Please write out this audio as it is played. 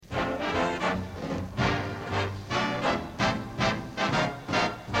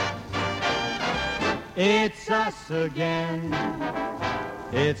It's us again.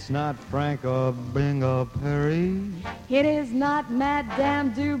 It's not Frank or Bing or Perry. It is not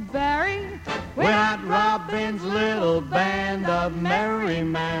Madame Dubarry. We're not Robin's little band of merry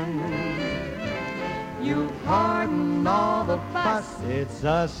men. You pardon all the fuss. It's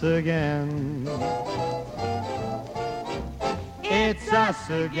us again. It's us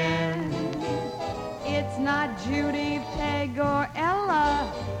again. It's not Judy, Peg, or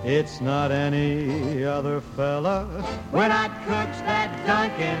Ella. It's not any other fella. We're not cooks that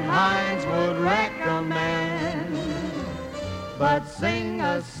Duncan Hines would recommend. But sing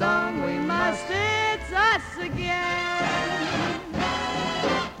a song we must, it's us again.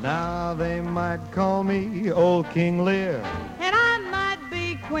 Now they might call me Old King Lear, And I might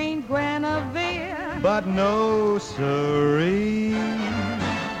be Queen Guinevere. but no siree.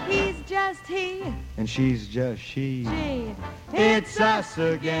 He's just he. And she's just she. Gee, It's us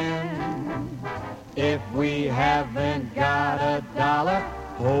again. If we haven't got a dollar,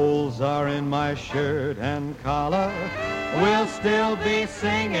 holes are in my shirt and collar, we'll still be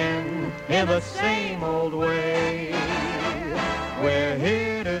singing in the same old way. We're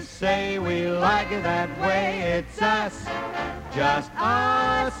here to say we like it that way. It's us, just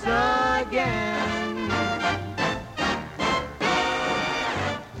us again.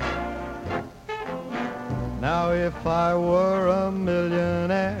 Now if I were a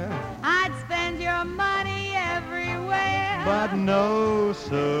millionaire, I'd spend your money everywhere. but no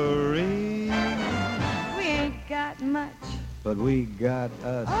siree. we ain't got much. But we got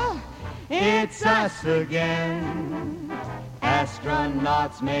us. Oh, It's us again.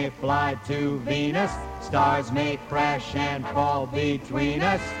 Astronauts may fly to Venus, stars may crash and fall between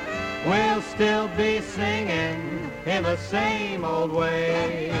us. We'll still be singing in the same old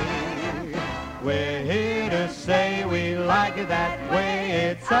way. We're here to say we like it that way.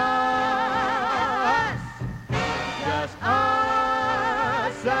 It's us, just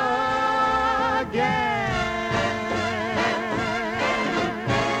us again.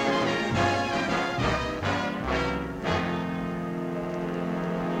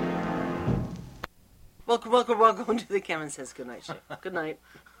 Welcome to the Man Says Goodnight show. Good night.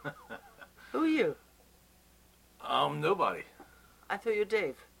 Who are you? Nobody. I thought you were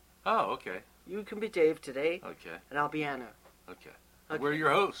Dave. Oh, okay. You can be Dave today, Okay. and I'll be Anna. Okay. Okay. We're your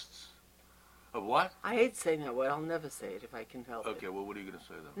hosts. Of what? I hate saying that word. I'll never say it if I can help Okay, it. well, what are you going to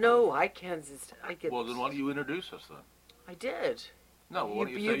say then? No, I can't. I get. Well, then why don't you introduce us then? I did. No, well, why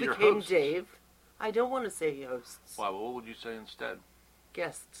don't you say you your became hosts? Dave. I don't want to say hosts. Why? Well, what would you say instead?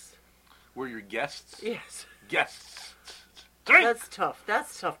 Guests. We're your guests? Yes. Guests. Drink! That's tough.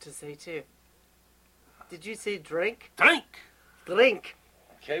 That's tough to say too. Did you say drink? Drink! Drink.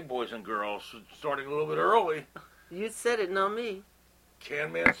 Okay, boys and girls, starting a little bit early. You said it, not me.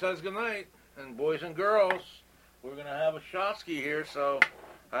 Man Says Goodnight. And boys and girls, we're going to have a Shotsky here, so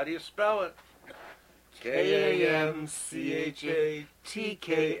how do you spell it?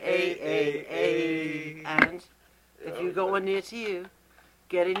 KAMCHATKAAA. And if you go one near to you,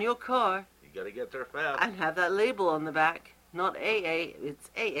 get in your car You got to get there fast. and have that label on the back. Not AA, it's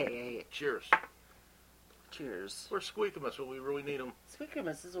AAA. Cheers. Cheers. We're Squeakamus when we really need them.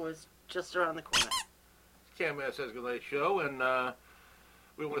 Squeakamus is always just around the corner. Man Says Goodnight show, and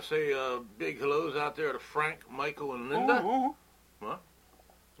we want to say big hellos out there to Frank, Michael, and Linda. Ooh. What?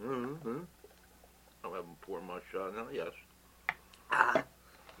 Mm-hmm. I'm having pour my shot now. Yes. Ah,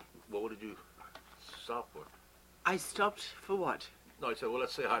 What did you stop for? I stopped for what? No, I said, well,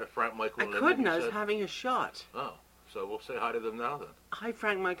 let's say hi to Frank, Michael, I and Linda. couldn't. You I was said- having a shot. Oh, so we'll say hi to them now then. Hi,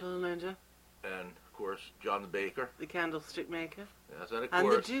 Frank, Michael, and Linda, And of course, John the Baker. the candlestick maker. Yes, and of And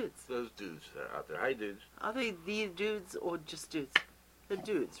the course, dudes. those dudes that are out there. Hi, dudes. Are they the dudes or just dudes? They're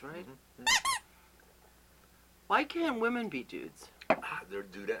dudes, right? Mhm. Why can't women be dudes? They're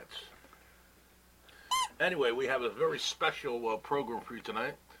dudettes. Anyway, we have a very special program for you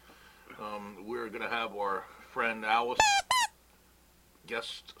tonight. We're going to have our friend Alice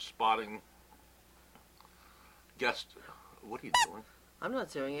guest. What are you doing? I'm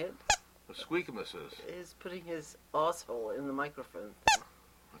not doing it. The Squeakamus is. He's putting his asshole in the microphone.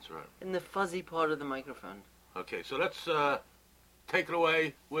 That's right. In the fuzzy part of the microphone. Okay, so let's take it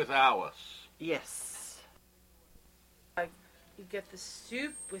away with Alice. Yes. You get the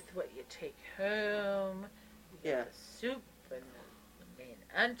soup with what you take home. You get Yeah. the soup and the main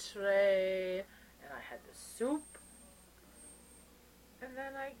entree. And I had the soup. And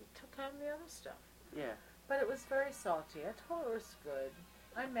then I took home the other stuff. Yeah. But it was very salty. I thought it was good.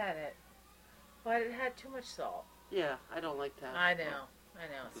 I meant it. But it had too much salt. Yeah, I don't like that. I know.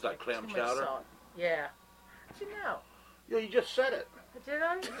 It's Was that clam too chowder? Much salt. Yeah. How'd you know? Yeah, you just said it. Did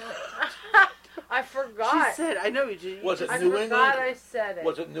I? I forgot. She said, I know you did. Was it I New forgot England? I said it.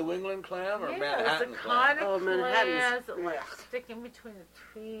 Was it New England clam or yeah, Manhattan it was the clam? kind of Oh, Manhattan's- clams that like Ugh. stick in between the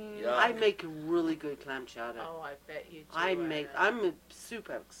trees. Yeah. I make really good clam chowder. Oh, I bet you do. I'm a soup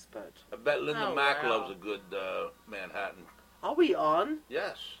expert. I bet Linda Oh, Mack wow. loves a good Manhattan. Are we on?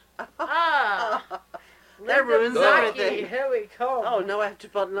 Yes. Ah, That Linda ruins Mackey, everything. Here we come. Oh, no, I have to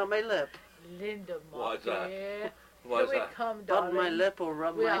button up my lip. Linda Why's Mackey. that? Why is Here we that? come, Button darling. my lip or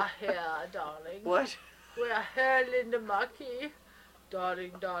rub We my... are here, darling. What? We are here, Linda Mackey.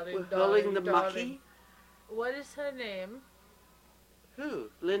 Darling, darling, We're darling, hurling the darling. mucky? What is her name?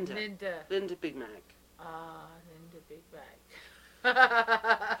 Who? Linda. Linda. Linda Big Mac. Ah, Linda Big Mac.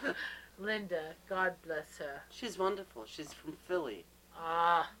 Linda, God bless her. She's wonderful. She's from Philly.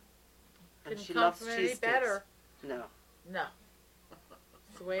 Ah, And couldn't she come loves from any cheesesteaks. better. No. No.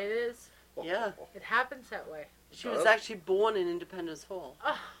 It's the way it is. Yeah. It happens that way. She was actually born in Independence Hall.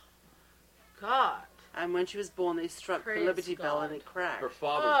 Oh, God. And when she was born, they struck Praise the Liberty Bell God. and it cracked. Her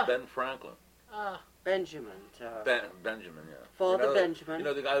father's Ah. Ben Franklin. Ah, Benjamin. Benjamin, yeah. Father You know, Benjamin. You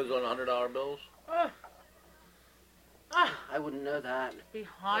know the guy who's on $100 bills? ah. Ah, I wouldn't know that.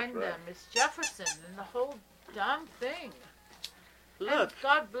 behind That's right. them is Jefferson and the whole damn thing. Look. And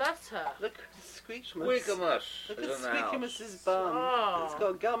God bless her. Look at Squeakimus. Squeakamus Look is at in the house. Squeakimus's bum. Oh. It's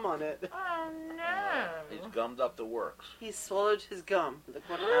got gum on it. Oh, no. He's gummed up the works. He swallowed his gum. Look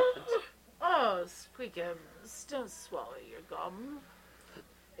what happened. Oh, Squeakums, don't swallow your gum.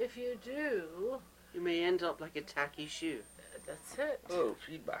 If you do, You may end up like a tacky shoe. that's it. Oh,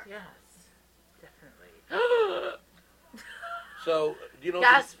 feedback. Yes, definitely. So, do you know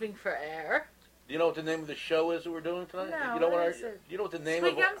Gasping for air. do you know what the name of the show is that we're doing tonight? No, you know what our, is it? You know what the name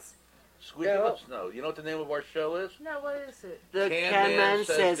of Squeakums? Squeakamus? No. You know what the name of our show is? No, what is it? The Can Man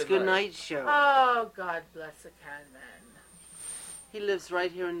Says Goodnight. Goodnight show. Oh, God bless the can man. He lives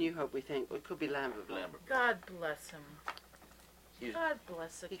right here in New Hope, we think. It could be Lambertville. Lambert. God bless him. He's- God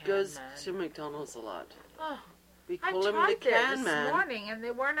bless the He can goes man. to McDonald's a lot. Oh, We I call him the tried there Can this Man. morning and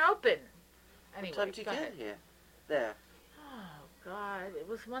they weren't open. Anyway, What time did you go get ahead. here? There. Oh, God. It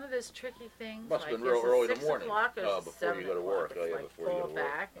was one of those tricky things. Must have like, been real is it early in the 6 morning. o'clock or Before 7 you go to o'clock? work. It's Oh, yeah, like before you go fall to work.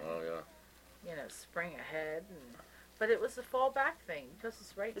 back and, Oh, yeah. spring ahead. But it was the fall back thing because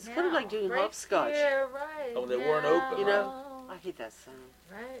it's right It's now. kind of like doing right hopscotch. Here, right Oh, they weren't now. open, You know, I hate that sound.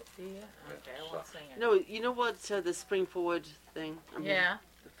 Right, do you? Okay, I won't sucks. sing it. No, you know what? The spring forward thing. Yeah.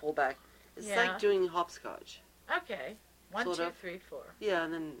 The fallback. It's Yeah. like doing hopscotch. Okay. 1, Sort 2, of. 3, 4. Yeah,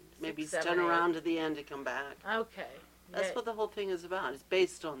 and then maybe 6, 7, turn 8. around at the end and come back. Okay. That's Yeah. what the whole thing is about. It's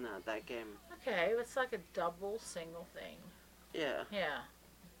based on that game. Okay, it's like a double single thing. Yeah. Yeah.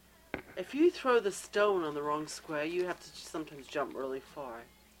 If you throw the stone on the wrong square, you have to sometimes jump really far.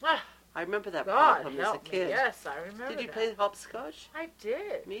 Ah, I remember that God problem as a help me. kid. Yes, I remember Did you that. play hopscotch? I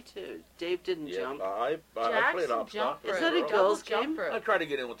did. Me too. Dave didn't Yeah, jump. I Jackson played hopscotch. jump Is rope. that a Double girls' jump game? rope. I tried to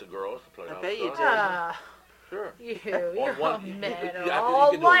get in with the girls to play I hopscotch. bet you did. Ah, Sure. you're On men you are have to-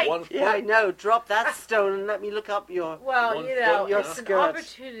 all you can do it alike. one foot. Yeah, I know. Drop that stone and let me look up your... Well, One you foot, know, your it's an skirt.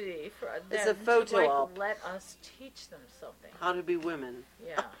 opportunity for them It's a to photo like, op. let us teach them something. How to be women.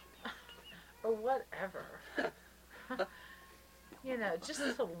 Yeah. Or whatever. You know, just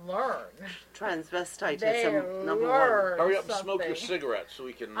to learn. Transvestitism, They number one. learn Hurry up and smoke something. your cigarette so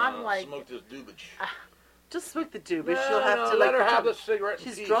we can I'm like- smoke this doobage. Just smoke the doobie. She'll have to, let like... her have the drop- cigarette in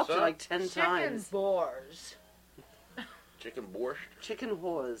She's peace, dropped it huh? like 10 Chicken times. boars. Chicken borscht. Chicken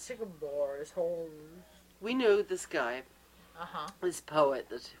whores. Chicken boars. Holes. We know this guy, Uh-huh. this poet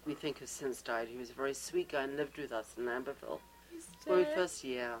that we think has since died. He was a very sweet guy and lived with us in Lambertville. He's When we dead. first,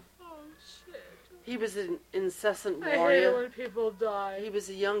 yeah. Oh, shit. He was an incessant I hate it warrior. when people die. He was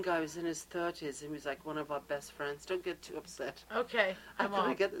a young guy. He was in his 30s, and he was like one of our best friends. Don't get too upset. Okay, I come on.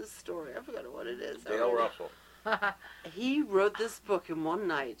 forget this story. I forgot what it is. Dale Russell. He wrote this book in one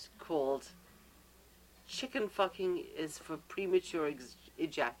night called Chicken Fucking is for Premature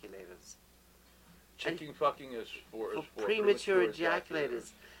Ejaculators. Chicken fucking is for Premature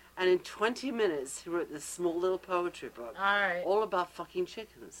ejaculators. And in 20 minutes, he wrote this small little poetry book All right. all about fucking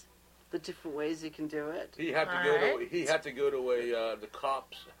chickens. The different ways you can do it. He had to All go to. right. He had to go to a. The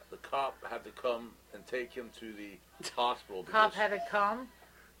cops. The cop had to come and take him to the hospital. Cop because- had to come.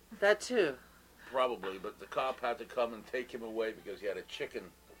 That too. Probably, but the cop had to come and take him away because he had a chicken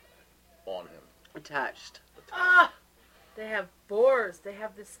on him. Attached. Ah! They have boars. They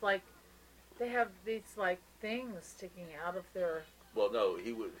have this, like... They have these, like, things sticking out of their... Well, no,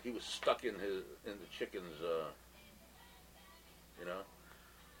 he was stuck in the chicken's, you know,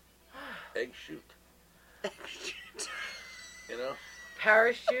 egg shoot. You know,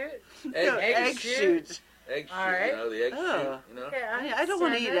 Parachute? No, egg egg shoot. Egg sheet, All right. you know, the egg Oh. sheet, you know. Okay, I don't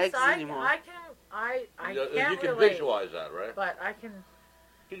wanna understand eat this. eggs anymore. I can. I You can't can relate, visualize that, right? but I can.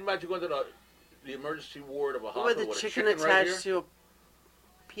 Can you imagine going to the emergency ward of a With hospital the with chicken a chicken right attached here? to a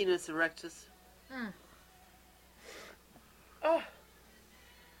penis erectus. Oh,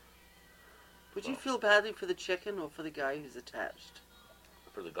 Would you feel badly for the chicken or for the guy who's attached?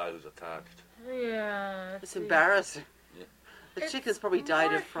 For the guy who's attached. yeah. It's see, embarrassing. Yeah. The it's chicken's probably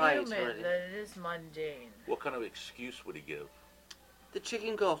died more of fright human already. than it is mundane. What kind of excuse would he give? The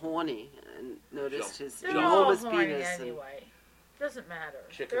chicken got horny and noticed his They're enormous all horny penis. and- anyway. Doesn't matter.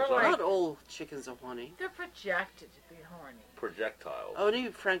 Chickens They're are. like Not all chickens are horny. they're projected to be horny. Projectiles. Only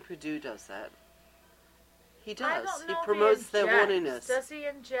Frank Perdue does that. He I does. don't He know if promotes their injects. horniness. Does he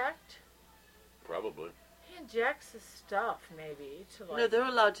inject? Probably. He injects his stuff maybe to like. No, they're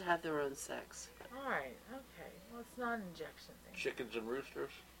allowed to have their own sex. All right. Okay. Well, it's not an injection thing. Chickens and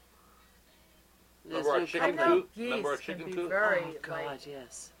roosters. There's Remember our no chicken I comfort. know coop? geese Remember our can chicken be coop? very Oh God, like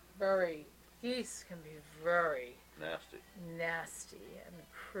yes. very. Geese can be very Nasty. nasty and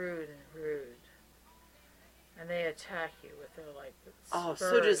crude and rude, and they attack you with their like. Oh, so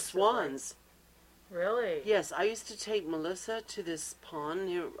spurs do that, like- swans. Really? Yes, I used to take Melissa to this pond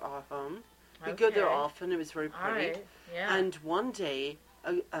near our home. We go there Okay. often. It was very All pretty. right. Yeah. And one day,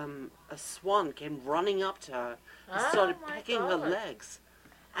 a swan came running up to her and Oh, started my pecking her God. legs.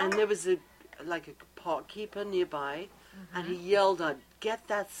 And there was a park keeper nearby, and Mm-hmm. he yelled out, "Get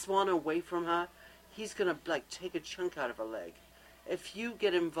that swan away from her! He's gonna take a chunk out of her leg." If you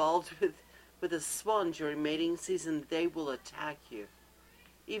get involved with a swan during mating season, they will attack you.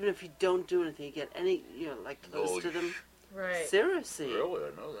 Even if you don't do anything, you get close Oh, to them. Right. Seriously. Really?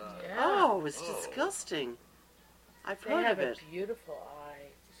 I know that. Yeah. Oh, it's Oh. disgusting. I've They heard have of a it. beautiful eye.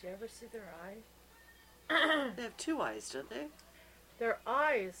 Did you ever see their eye? They have two eyes, don't they? Their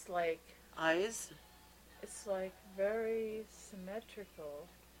eyes, like, Eyes? it's like very symmetrical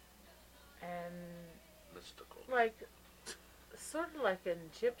and Mystical. like sort of like an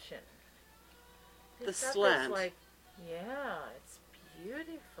Egyptian. The It's got this, slant. like, yeah, it's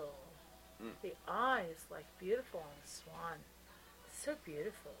beautiful. Mm. The eye is like beautiful on a swan. It's so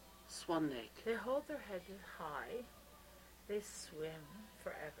beautiful. Swan neck. They hold their heads high. They swim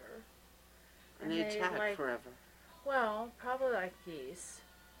forever. And they attack like, forever. well, probably like geese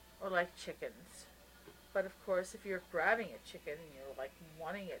or like chickens. But of course, if you're grabbing a chicken and you're like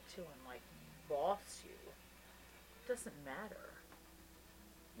wanting it to and like boss you, it doesn't matter.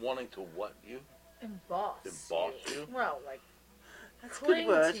 Wanting to what you? Emboss. Emboss you? Well, like That's a cling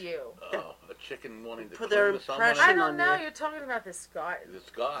good word. to you. Oh, a chicken wanting to Put cling their to someone? impression- I don't on know. you. You're talking about this guy. This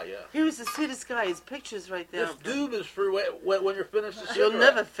guy, yeah. He was the sweetest guy. His picture's right there. This dude is for when you're finished the You'll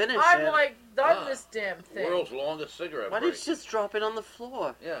cigarette. never finish I'm it. like done Ah, this damn thing. World's longest cigarette Why break. didn't you just drop it on the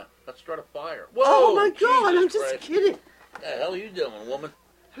floor? Yeah, let's start a fire. Oh my Jesus God! I'm just Christ. kidding. What the hell are you doing, woman?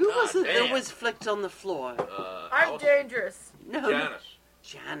 Who God was it that damn. was flicked on the floor? I'm Alice- dangerous. No, Janice.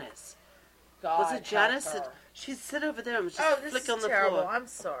 Janice. God, Was it Janice? help her. That, she'd sit over there and just Oh, this flick is on the terrible. floor. I'm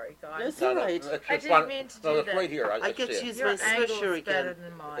sorry, guys. It's No, all no, right. that's I just didn't fine. mean to No, do that's that. right here. I get see to it. use Your my angle swisher is better again.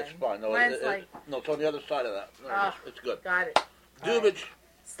 than mine. It's fine. No, Mine's like, no, it's on the other side of that. No, Ah. it's good. got it. All right. Dubage.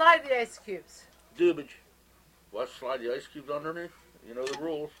 Slide the ice cubes. Dubage. What? Slide the ice cubes underneath? You know the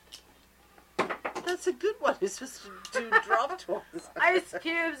rules. That's a good one. You're supposed to do dropped ones. Ice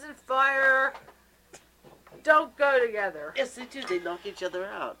cubes and fire don't go together. Yes, they do. They knock each other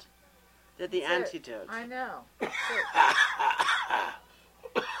out. They're the That's it. antidote. I know. That's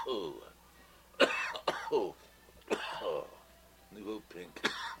Oh. Oh. Oh. New pink.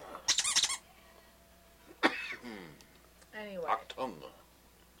 it. Anyway, Achtung.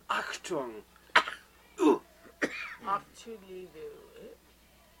 Achtung. Octulivu.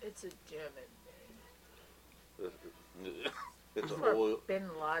 It's a German name. It's That's an where oil. Bin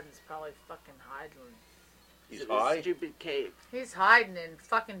Laden's probably fucking hiding. He's It's a high. stupid cave. He's hiding in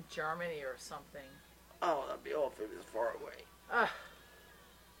fucking Germany or something. Oh, that'd be awful if it was far away. Ugh.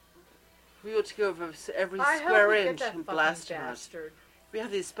 We ought to go over every I hope square we get inch that and fucking blast him out. bastard. We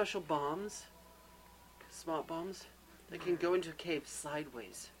have these special bombs, smart bombs, that can go into a cave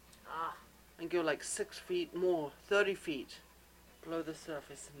sideways Ah, and go like 6 feet more, 30 feet below the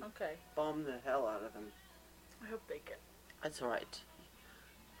surface and okay. bomb the hell out of them. I hope they get. That's alright.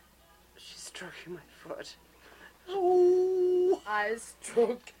 She's stroking my foot. Oh! I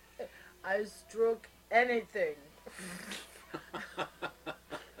stroke anything.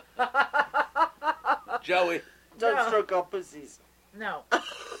 Joey. Don't No. stroke our pussies. No.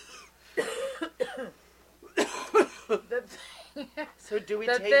 the thing, So do we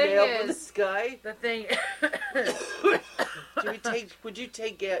The take thing mail from the is- sky? the thing. Would you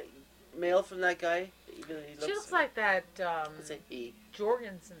take mail from that guy that Even though he She looks like that Is it he?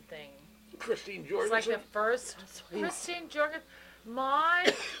 Jorgensen thing. Christine It's Jorgensen. like the first what he- Christine Jorgensen.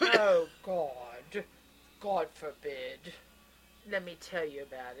 Oh God forbid. Let me tell you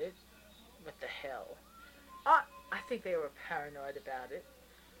about it. What the hell? I think they were paranoid about it.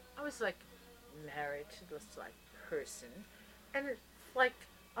 I was like married to this like person, and it's like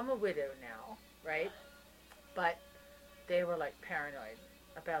I'm a widow now, right? But they were like paranoid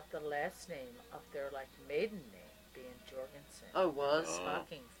about the last name of their like maiden name being Jorgensen. Oh, it was? Oh.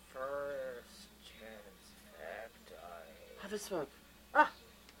 Fucking first transvestite. Have a smoke.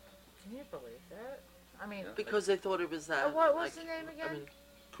 Can you believe that? I mean, Because they thought it was that. what was like, the name again? I mean,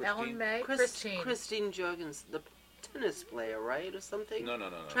 Ellen May? Christine Christine. Jorgensen, the tennis player, right? Or something? No.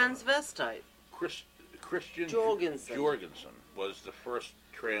 Transvestite. Christian Jorgensen. Jorgensen was the first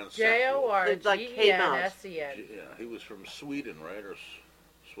transsexual. It, like, came out. Jorgensen. Yeah, he was from Sweden, right, or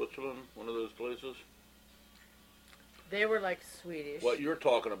Switzerland, one of those places. They were like Swedish. What you're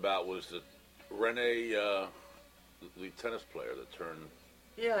talking about was the Renee, the tennis player that turned.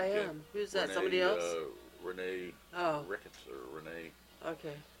 Yeah, I Okay. am. Who's that? Renee, Somebody else? Renee Oh, Ricketts or Renee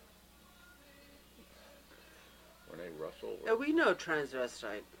okay. Russell. Yeah, we know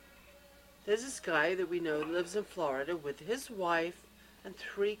transvestite. There's this guy that we know that lives in Florida with his wife and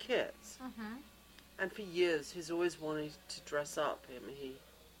 3 kids. Mm-hmm. And for years, he's always wanted to dress up. I mean, he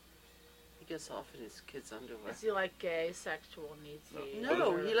gets off in his kids' underwear. Is he like gay, sexual, needs he?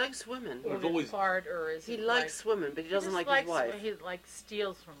 No, he likes women. Or There's always- part, or is He it likes women, but he doesn't just like his wife. He like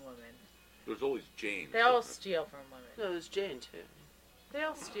steals from women. There's always Jane. They all steal from women. No, there's Jane too. They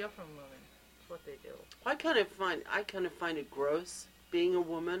all steal from women. That's what they do. I kind of find it gross being a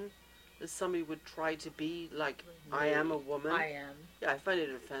woman that somebody would try to be like I am a woman. I am Yeah, I find it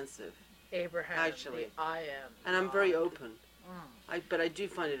offensive, Abraham. Actually. the I am. and I'm very God. open. But I do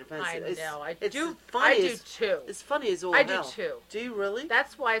find it I offensive. know. I it's do. funny I do as- too. It's funny as all I do hell. too. Do you really?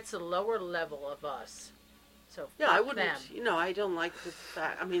 That's why it's a lower level of us. So Yeah, fuck I wouldn't. them. You know, I don't like the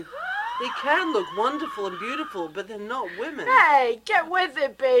fact. I mean, they can look wonderful and beautiful, but they're not women. Hey, get with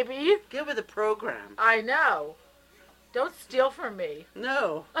it, baby. Get with the program. I know. Don't steal from me.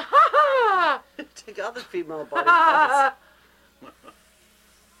 No, take other female body parts.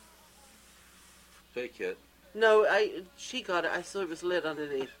 Say, Kit. No, she got it. I saw it was lit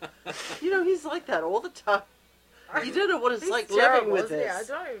underneath. You know, he's like that all the time. You don't know what it's He's like terrible, living with isn't he? I this.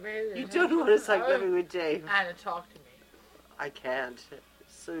 don't even. You don't know what it's like Oh, living with Dave. Anna, talk to me. I can't.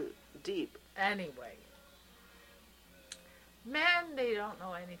 It's so deep. Anyway, men, they don't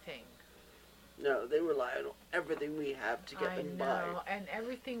know anything. No, they rely on everything we have to get I them know, and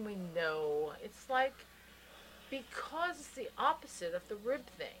everything we know, it's like, because it's the opposite of the rib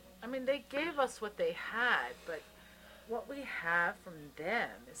thing. I mean, they gave us what they had, but what we have from them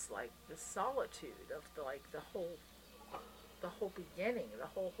is like the solitude of the whole beginning, the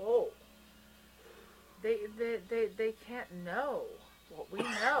whole whole. They can't know what we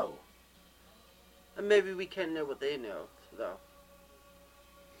know. by. And maybe we can know what they know, though.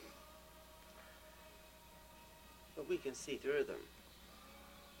 But we can see through them.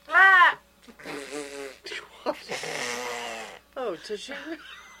 Ah! Oh, does she?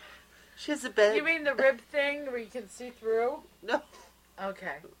 She has a bed. You mean the rib thing where you can see through? No.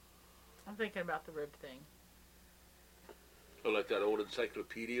 Okay. I'm thinking about the rib thing. Oh, like that old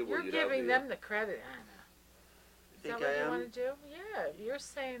encyclopedia where You're you'd have giving the, them the credit, Anna. Is Think that what I you am? want to do? Yeah. You're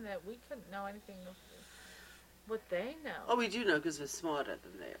saying that we couldn't know anything of what they know. Oh, we do know because we're smarter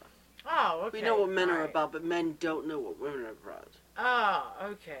than they are. Oh, okay. We know what men All are right. about, but men don't know what women are about. Oh,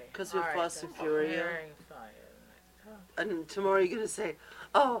 okay. 'Cause we're All right, Fast then. and Furious. Very fine. And tomorrow you're going to say,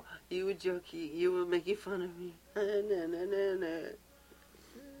 oh, you were joking, you were making fun of me. No, no, no, no.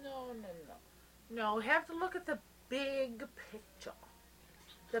 No. No, we have to look at the big picture.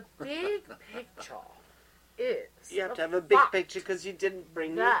 The big picture is... You have to the have a big fact picture because you didn't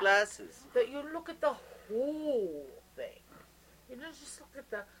bring your that- glasses. that you look at the whole thing. You don't just look at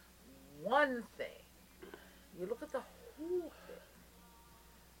the one thing. You look at the whole thing.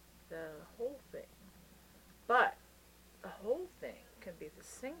 The whole thing. But the whole thing can be the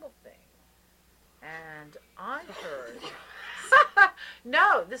single thing. And I heard...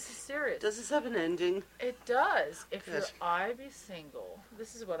 No, this is serious. Does this have an ending? It does. If Good. your eye be single,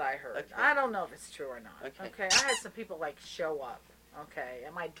 this is what I heard. Okay. I don't know if it's true or not. Okay. I had some people like show up. Okay,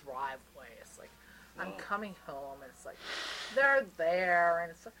 at my driveway. It's like I'm coming home, and it's like they're there,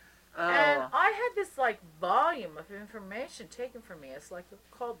 and it's. Oh. And I had this like volume of information taken from me. It's like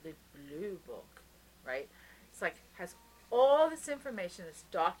called the Blue Book, right? It's like has all this information that's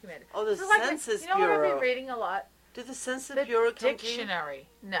documented. Oh, the So, like, Census you know what I've Bureau. been reading a lot? Did the Census The Bureau come to you? dictionary.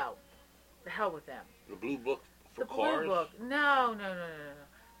 No, the hell with them. The blue book for The cars? blue book. No.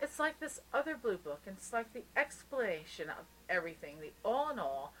 It's like this other blue book. It's like the explanation of everything. The all in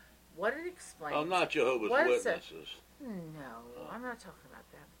all, what it explains. Oh, not Jehovah's What is it? Witnesses. No, I'm not talking about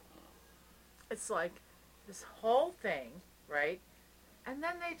them. It's like this whole thing, right? And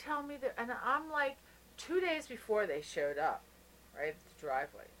then they tell me that, and I'm like, 2 days before they showed up, right, at the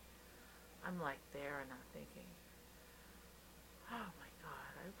driveway, I'm like there and I'm thinking, oh my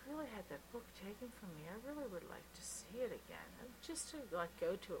God, I really had that book taken from me. I really would like to see it again. And just to like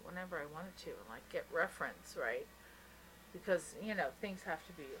go to it whenever I wanted to and like get reference, right? Because, you know, things have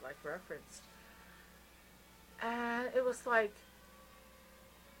to be like referenced. And it was like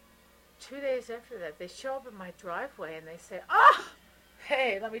 2 days after that, they show up in my driveway and they say,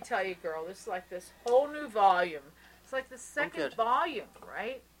 hey, let me tell you, girl, this is like this whole new volume. It's like the second volume,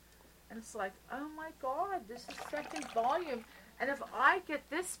 right? And it's like, oh my God, this is second volume. And if I get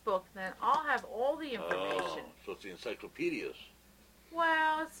this book, then I'll have all the information. Oh, so it's the encyclopedias.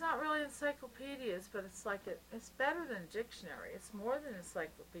 Well, it's not really encyclopedias, but it's like it's better than dictionary. It's more than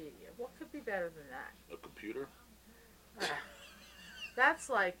encyclopedia. What could be better than that? A computer? That's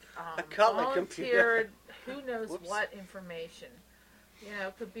like computer. volunteered, who knows what information. You know,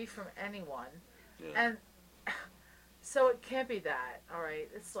 it could be from anyone. Yeah. And so it can't be that, all right?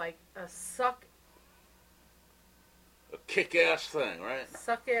 It's like a A kick-ass thing, right?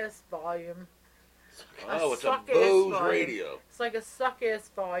 suck-ass volume. Oh, it's a suck-ass Bose volume. radio. It's like a suck-ass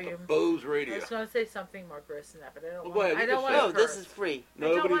A volume. Bose I radio. was going to say something more gross than that, but I don't Well, want go ahead, I you don't can want say to No, curse. this is free. I don't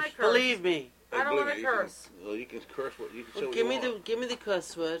want to Nobody's- curse. Believe me. I don't want to Believe me, curse. Well, you can curse what you can say. Well, what give you me want. give me the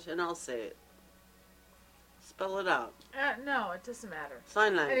curse word and I'll say it. Spell it out. No, it doesn't matter.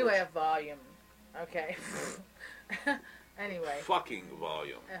 Sign language. Anyway, a volume. Okay. Anyway. Fucking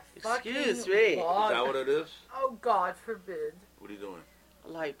volume. A fucking Excuse me. volume. Is that what it is? Oh, God forbid. What are you doing? A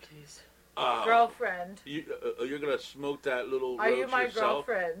light, please. Girlfriend. You're gonna smoke that little Are you roach my yourself?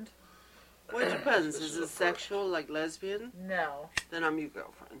 girlfriend? Well, it depends. This Is is it the first. sexual, like lesbian? No. Then I'm your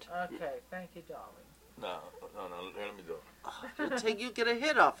girlfriend. Okay, thank you, darling. No. Let me do it. You get a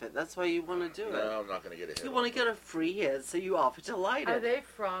hit off it. That's why you want to do it. No, I'm not gonna get a hit. You want to get a free hit, so you offer to light Are it. they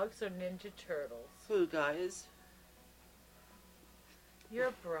frogs or Ninja Turtles? Who, guys?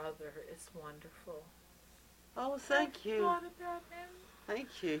 Your brother is wonderful. Oh, thank you. Thought about him.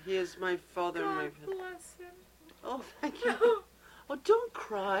 Thank you. He is my father and my God bless him. Oh, thank you. Oh, don't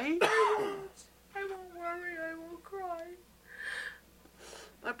cry. I won't worry. I won't cry.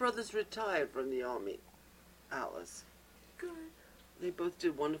 My brother's retired from the army, Alice. Good. They both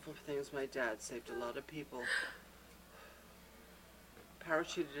did wonderful things. My dad saved a lot of people.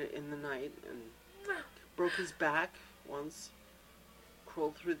 Parachuted in the night and broke his back once.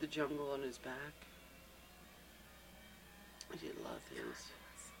 Crawled through the jungle on his back. I did a lot of things.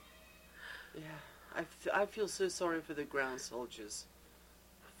 Yeah, I feel so sorry for the ground soldiers.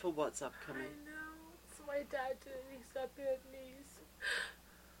 For what's I upcoming. know. So my dad did. He's got bad knees.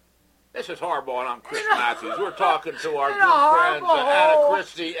 This is Hardball, and I'm Chris In a- Matthews. We're talking to our in a good friends, horrible Anna hole.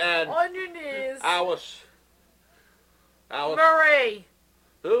 Christie and On your knees. Alice. Marie.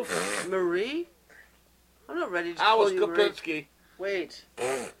 Who? Marie? I'm not ready to Alice call you Marie. Kapinski. Wait.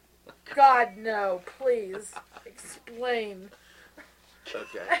 God, no. Please. Explain.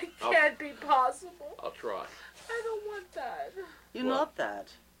 Okay. It can't be possible. I'll try. I don't want that. You're What? not that.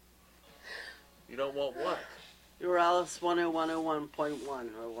 You don't want what? You're Alice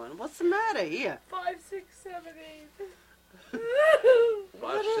 10101.101. What's the matter here? 5, 6, 7, 8.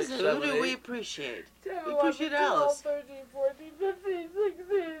 What is 6, it? 7, Who do we 8? appreciate? 10, We 11, appreciate 12, Alice. 13, 14, 15,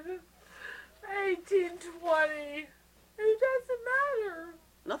 16, 18, 20. It doesn't matter.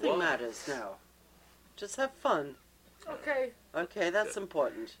 Nothing What? matters now. Just have fun. Okay, Okay, that's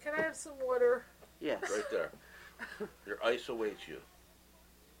important. can I have some water? Yes. Right there. Your ice awaits you.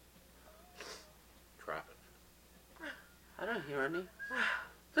 Traffic. I don't hear any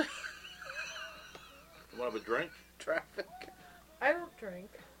You want to have a drink? traffic. I don't drink.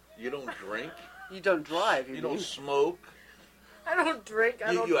 You don't drink? You don't drive, You mean. don't smoke? I don't drink.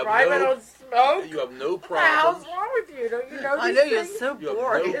 I You- don't you have drive. I no- don't smoke. You have no What the hell's problems? wrong with you? Don't you know I these know you're things? so You have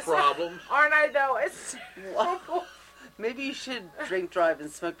boring. no problems? Aren't I though? It's Wow. Maybe you should drink, drive,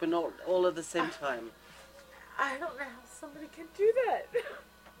 and smoke, but not all at the same time. I don't know how somebody can do that.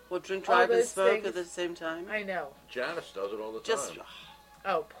 Or drink, All drive, and those smoke things. at the same time. I know. Janice does it all the time. Just,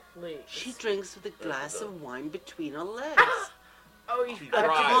 Oh, please. she drinks with a glass does. of wine between her legs. Oh, you She got to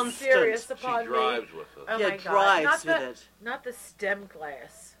drives. be serious Constant. She upon me. drives with it. Oh Yeah, my God. drives Not with the, it. Not the stem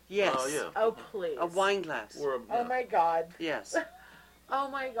glass. Yes. Oh, yeah. Oh, please. A wine glass. Or a, Oh my God. Yes. Oh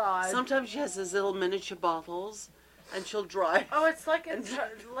my God. Sometimes she has those little miniature bottles and she'll drive. Oh, it's like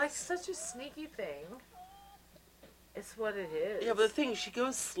like such a sneaky thing. It's what it is. Yeah, but the thing, she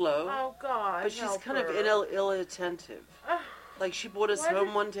goes slow. Oh God! But she's help kind of her. ill-attentive. Like she brought us Why home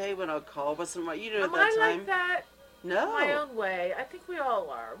did- one day when our car wasn't right. You know, Am at that I time. like that? No. My own way. I think we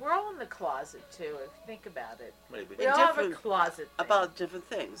all are. We're all in the closet too. If you think about it, Maybe. we all have a different- closet thing. About different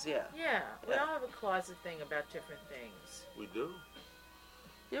things, yeah. Yeah, we Yeah. all have a closet thing about different things. We do.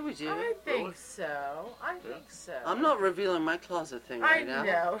 Yeah, we do. I think Really? so. I think so. I'm not revealing my closet thing I right now.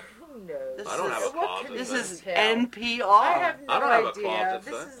 know. Who knows? This I don't is- have a What closet. can This you is tell? NPR. I have no I don't have a idea. closet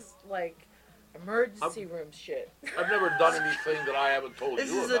This thing. is like emergency room shit. I've never done anything that I haven't told This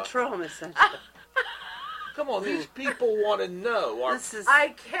you is about. a trauma center. Come on, these people want to know. Our, This is I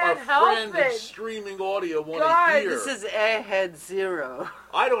our can't help friends in it. streaming audio want to God, hear. this is Airhead Zero.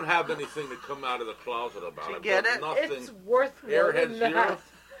 I don't have anything to come out of the closet about You it. get but it? Nothing. It's worth more Airhead than Zero? that.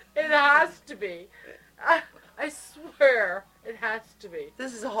 It has to be. I swear, it has to be.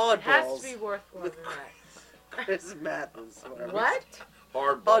 This is It has hardballs. to be worth more With than that. Chris Matthews. What?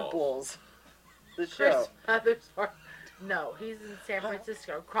 Hardball. Hardballs. The show. Chris Mathers? No, he's in San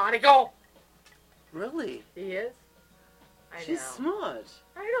Francisco. Chronicle. Really? He is. I She's know. smart.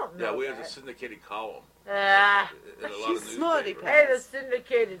 I don't know. Yeah, we have that. a syndicated column Ah, in a lot She's of smarty newspapers. hey, the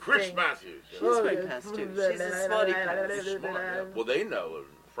syndicated Chris thing. Matthews. She's Oh, right yeah. past too. She's a smarty pants. She's smart, yeah. Well, they know.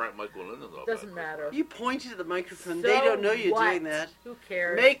 Frank Michael Linden know. Doesn't matter. You pointed at the microphone. So they don't know you're what? doing that. Who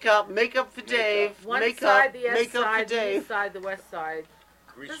cares? Makeup for Dave. One Makeup, side, the east makeup side, for the Dave. east side, the west side.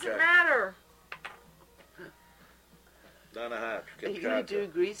 Grease Doesn't check. matter. 9.5. Are you going to do a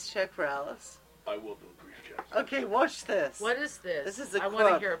grease check for Alice? I will do a grease check. Okay, watch this. What is this? This is a I want to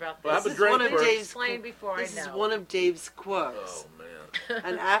quirk. hear about Well, this. have a This is drink one of first. Dave's Explain before This I is know. one of Dave's quirks. Oh, man.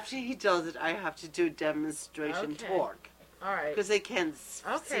 And after he does it, I have to do a demonstration Okay. talk. All right. Because they can't see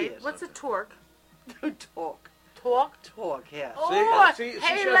Okay. it. What's a torque? Talk. Talk? Talk, yeah. Oh, See, hey,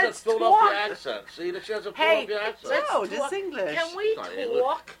 she has let's a Philadelphia talk. accent. See, she has a Hey, Philadelphia accent. let's No, just talk. English. Can we It's not English.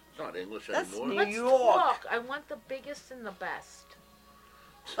 talk? It's not English That's anymore. New Let's York. talk. I want the biggest and the best.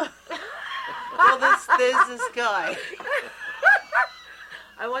 Well, there's this guy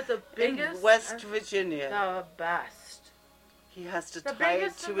I want the in biggest West and Virginia. the best. He has to The tie it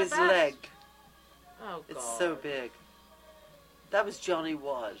biggest to and the his best. leg. Oh, God. It's so big. That was Johnny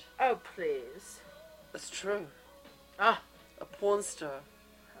Wadd. Oh, please. That's true. Ah. A porn star.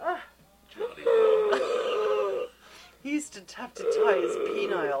 Ah. Johnny. He used to have to tie his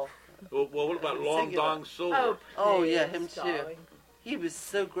penile. Well, what about Long Singular. Dong Silver? Oh, please, Oh, yeah, him too. darling. He was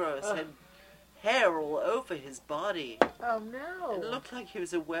so gross. Ugh. Had hair all over his body. Oh, no. It looked like he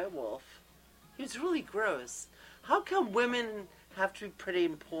was a werewolf. He was really gross. How come women have to be pretty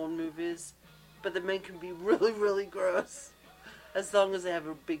in porn movies, but the men can be really, really gross? As long as they have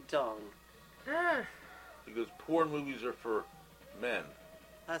a big dong. Ah. Because porn movies are for men.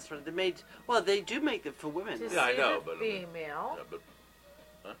 That's right. They do make them for women. To Yeah, I see know, the but I mean- female. Yeah, but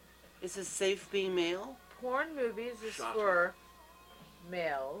Is it safe being male? Porn movies is Shocking. for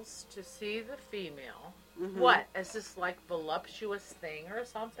males to see the female. Mhm. What? As this like voluptuous thing or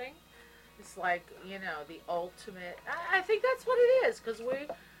something? It's like, you know, the ultimate. I think that's what it is, because we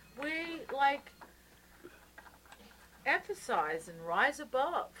like emphasize and rise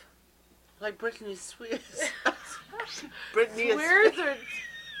above. Like Britney Spears. Britney Swears are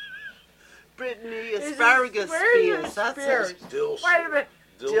Britney Is it Asparagus Spears or Spears. That's Spears? it. Dill, Wait a minute.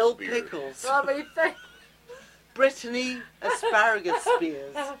 Dill Spears. pickles. Let me think. Brittany Asparagus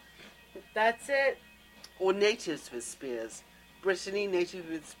Spears. That's it. Or natives with spears. Brittany native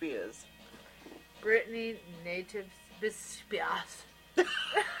with spears. Brittany native Spears.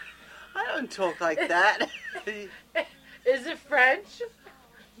 I don't talk like that. Is it French?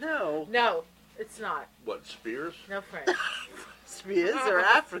 No. No, it's not. What, Spears? No French. Spears are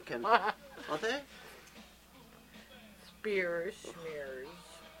African. Are they? Spears, smears.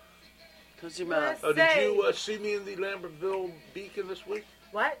 Close your mouth. Oh, did Say- you see me in the Lambertville Beacon this week?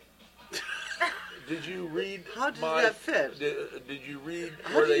 What? Did you read How did my... that fit? Did you read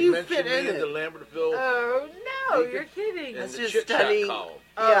How where do they you mentioned fit me in in it? the Lambertville Oh no, Beacon? you're kidding. in That's the just chit chat studying- column?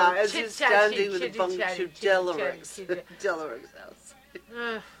 Yeah, as chit you're chat, standing with a chitty bunch chatty, of chitty Delaric's. chatty, chitty- Delaric's house.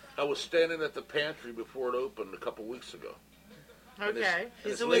 Ugh, I was standing at the pantry before it opened a couple weeks ago. And this- okay. and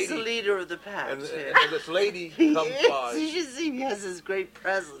He's this always the lady- leader of the pack, And, too. and this lady He comes is. by. You should see he has his great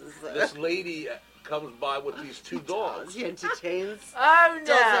presence. This lady comes by with these two dogs. He entertains. Oh no.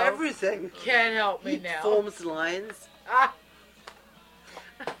 Does everything. Can't help me He now. forms lines. Ah,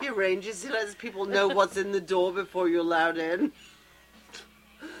 He arranges. He lets people know what's in the door before you're allowed in.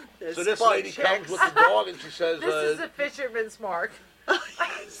 There's So this spot lady checks. comes with the dog and she says, this is a fisherman's mark.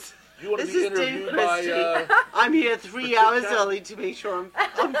 You want to This be is Dave interviewed by? Christie. I'm here 3 hours early to make sure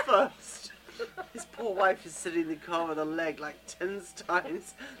I'm first. His poor wife is sitting in the car with a leg like 10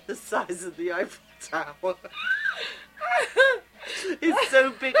 times the size of the Eiffel Tower. It's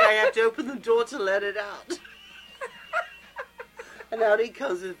so big I have to open the door to let it out. And out he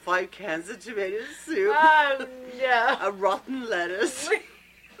comes with 5 cans of tomato soup, Oh no. a rotten lettuce,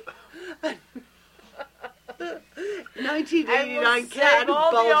 1989 can of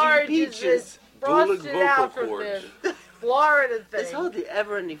all the bulging oranges peaches. Dueling frosted out vocal from cords. the Florida thing. There's hardly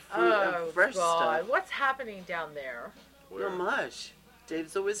ever any fruit Oh and fresh God, stuff. what's happening down there? Where? Not much.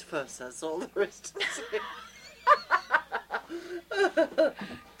 Dave's always first, that's all there is to say.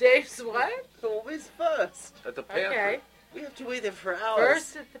 Dave's what? Always first. At the pantry. Okay. We have to wait there for hours.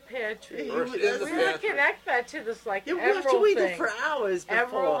 First at the pantry. Yeah, First we- in the We gotta pantry. connect that to this like Yeah, we have to Emerald wait there thing. for hours before.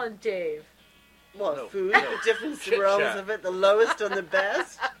 Emerald and Dave. What, No, food? no. The different Chit realms chat. of it, the lowest and the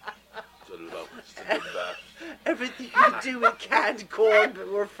best? The lowest and the best. Everything you do with canned corn,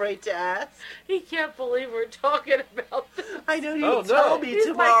 but we're afraid to ask. He can't believe we're talking about this. I know you Oh, told no. me He's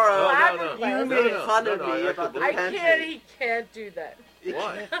tomorrow. like No, no, flabbergasted. You No, made no, fun no, of no, me I about the could pantry. He can't do that.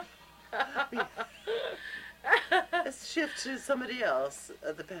 Why? Let's shift to somebody else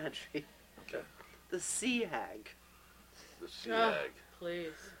at the pantry. Okay. The sea hag. The sea Oh, hag.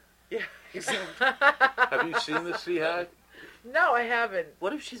 please. Yeah, exactly. Have you seen the sea hag? No, I haven't.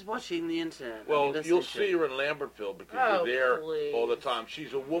 What if she's watching the internet? Well, Listening you'll to see it? her in Lambertville because Oh, you're there please. all the time.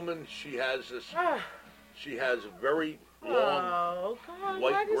 She's a woman. She has this. Oh, She has a very long. oh God!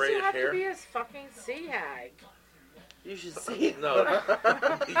 white Why does grayish she have hair. to be a fucking sea hag? You should see it. No.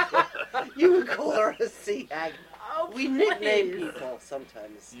 You would call her a sea hag. Oh, We please. nickname people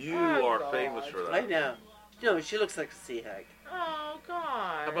sometimes. You Oh, are God. famous for that. I know. No, she looks like a sea hag. Oh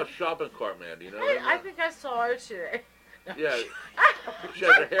God! How about shopping cart man? Do you know? I think I saw her today. Yeah. She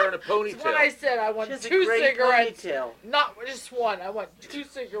has her hair in a That's when I ponytail. said I want She has a 2 great cigarettes, ponytail. not just one. I want 2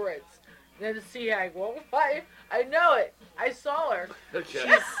 cigarettes. Then the sea hag. Well, I know it. I saw her.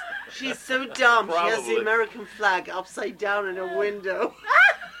 Okay. She's so dumb. She has the Probably. American flag upside down in her window.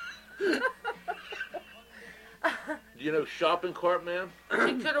 Do you know shopping cart man?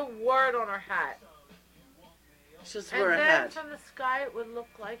 She could have wore it on her hat. Just And wear a then hat. from the sky, it would look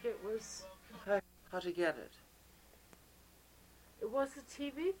like it was. How to get it? It was a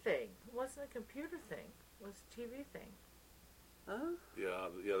TV thing. It wasn't a computer thing. It was a TV thing. Huh? Yeah.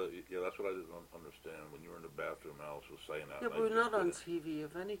 That's what I didn't understand when you were in the bathroom. Alice was saying that. Yeah, and I but we're just not on didn't. TV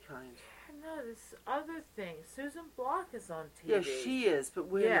of any kind. No, this other thing. Susan Block is on TV. Yeah, she is, but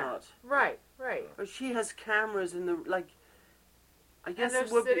we're Yeah. not. Right. Or she has cameras in the, like, I guess And it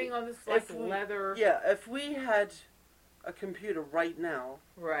they're would sitting be, on this like if we- leather. Yeah, if we had a computer right now,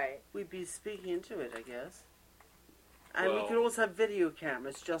 Right. we'd be speaking into it, I guess. And Well- we could also have video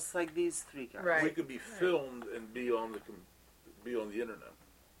cameras, just like these 3 guys. Right. We could be filmed and be on the internet.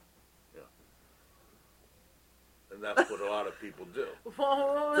 Yeah. And that's what a lot of people do. Well,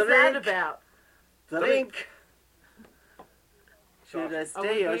 what was The that link. about? The The link. Should I Are we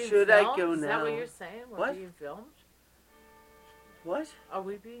stay or being should I filmed? go Is now? that what you're saying? We're What? being filmed? What? Are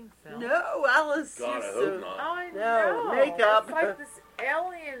we being filmed? No, Alice. God, I you're hope so- not. Oh, I No, know. makeup. It's like this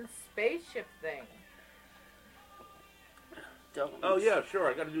alien spaceship thing. Don't. Oh yeah, sure.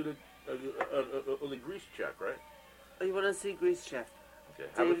 I got to do the grease check, right? Oh, you want to see Grease Check? Okay.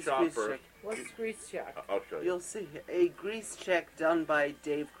 Have a Dave's shot Grease first. Check. What's grease check? I'll show you. You'll see a Grease Check done by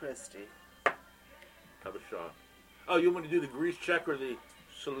Dave Christie. Have a shot. Oh, you want me to do the grease check or the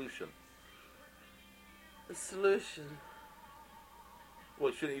solution? The solution.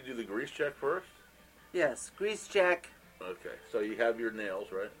 Well, shouldn't you do the grease check first? Yes, Grease Check. Okay. So you have your nails,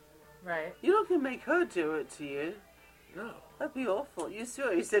 right? Right. You're not going to make her do it to you. No. That'd be awful. You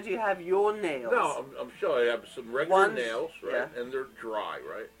sure? You said you have your nails. No, I'm sure I have some regular Ones- nails, right? yeah. And they're dry,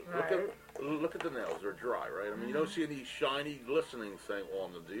 right? Right. Look at the nails; they're dry, right? I mean, you don't see any shiny, glistening thing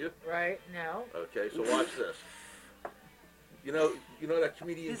on them, do you? Right. No. Okay, so watch this. You know that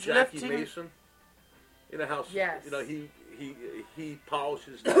comedian He's Jackie lifting- Mason. You know how Yes. you know he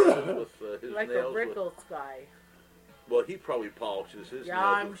polishes nails with his Like nails. a Rickles guy. Well, he probably polishes his Yeah, nails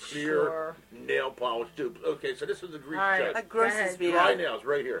I'm with clear sure. nail polish too. Okay, so this is the grease All right. check. That grosses ahead. me Dry out. nails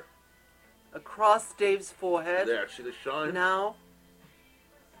right here. Across Dave's forehead. There, see the shine? Now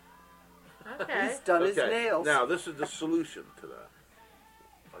Okay. he's done his nails. Now this is the solution to that.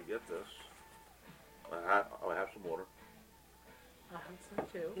 I get this. I'll have some water. I'll have some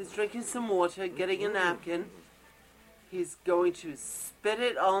too. He's drinking some water, getting a napkin. He's going to spit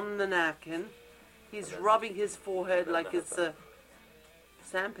it on the napkin. He's rubbing his forehead like it's a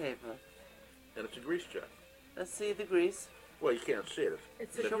sandpaper. And it's a grease check. Let's see the grease. Well, you can't see it.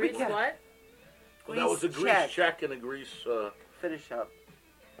 It's a Shall we grease get- what? Well, that was a Grease grease check and a grease, Finish up.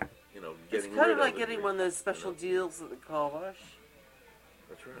 getting It's rid kind of like the getting grease, one of those special deals at the car wash.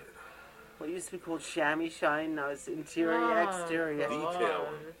 That's right. What used to be called chamois shine, now it's interior, Oh, exterior. God,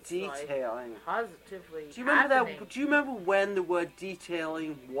 Detailing. it's like Detailing. positively. Do you remember happening. that? Do you remember when the word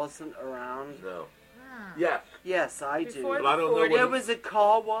detailing wasn't around? No. Ah. Yes. Yes, I do. Before But I don't know the There what was a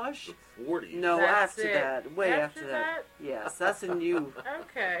car wash. the 40s. No, That's after it. that. Way After after that. that? Yes, that's a new.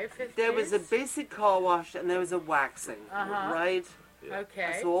 Okay, 50s. There was a basic car wash and there was a waxing. Uh-huh. Right? Yeah. Okay.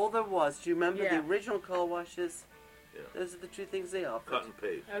 That's all there was. Do you remember Yeah. the original car washes? Yeah. Those are the two things they offered. Cut and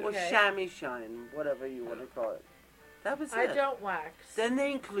paste. Okay. Or chamois shine, whatever you want to call it. That was I it. don't wax. Then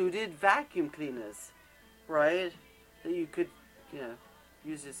they included vacuum cleaners, right? That you could,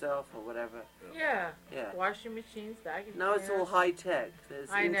 use yourself or whatever. Yeah. Yeah. Washing machines, vacuum Now it's all cleaners. high tech.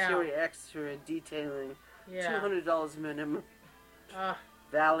 There's I know. interior, exterior, detailing. Yeah. $200 minimum. Ah,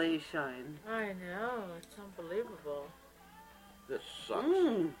 Valet shine. I know. It's unbelievable. This sucks.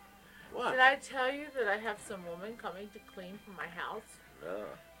 Mm. What? Did I tell you that I have some woman coming to clean for my house? Yeah.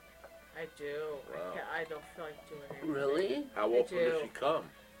 I do. Wow. I don't feel like doing it. Really? How I often does do. she come?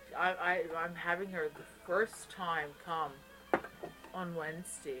 I'm having her the first time come on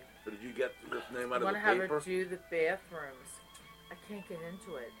Wednesday. So did you get this name I out of want the to have paper? her do the bathrooms. I can't get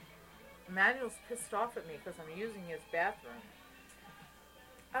into it. Emmanuel's pissed off at me because I'm using his bathroom.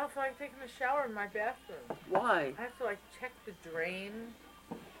 I don't feel like taking a shower in my bathroom. Why? I have to check the drain,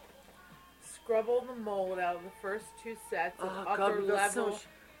 scrub all the mold out of the first two sets of Oh, upper God, we got so level much.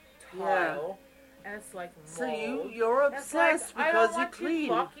 tile, and it's like mold. So you're And it's like, obsessed I because don't you want clean.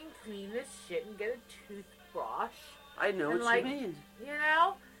 to fucking clean this shit and get a toothbrush. I know and what you mean. You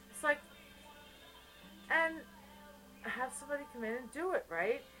know, it's like, and have somebody come in and do it,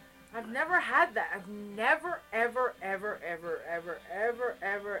 right? I've never had that. I've never, ever, ever, ever, ever, ever, ever,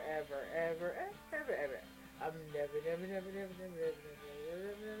 ever, ever, ever, ever. I'm never, never, never, never, never,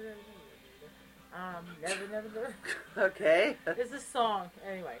 never, never, never. Okay. It's a song,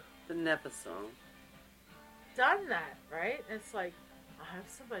 anyway. The Never song. Done that, right? And it's like, I'll have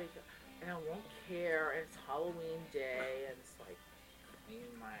somebody go, and I won't care, and it's Halloween day, and it's like, clean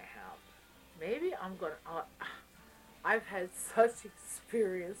my house. Maybe I'm gonna, I've had such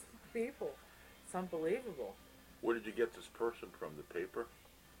experience with people. It's unbelievable. Where did you get this person from? The paper?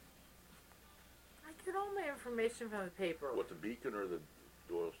 I get all my information from the paper. What, the Beacon or the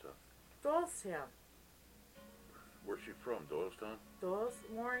Doylestown? Doylestown. Where's she from? Doylestown?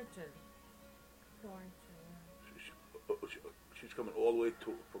 Warrington. She's coming all the way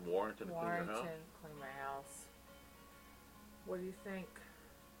from Warrington to clean your Warrington, house? clean my house. What do you think?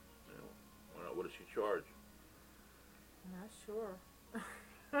 Yeah. Why not? What does she charge? I'm not sure.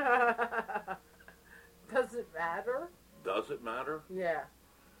 Does it matter? Does it matter? Yeah.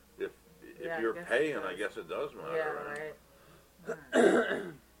 If Yeah, I you're guess it paying, does. I guess it does matter, Yeah, right? right.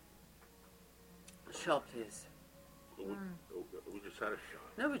 Shot, please. We just had a shot.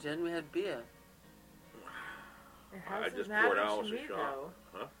 No, we didn't. We had beer. It I hasn't just mattered poured to Alice a me, shot. though.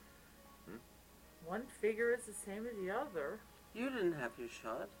 Huh? One figure is the same as the other. You didn't have your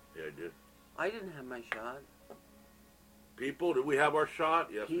shot. Yeah, I did. I didn't have my shot. People, did we have our shot?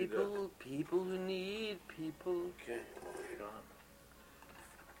 Yes, we did. People who need people. Okay, shot.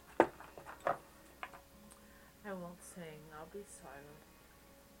 I won't sing. I'll be silent.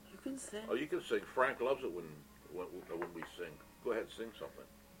 You can sing. Oh, you can sing. Frank loves it when we sing. Go ahead, sing something.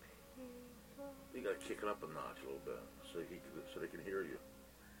 You gotta kick it up a notch a little bit so they can hear you.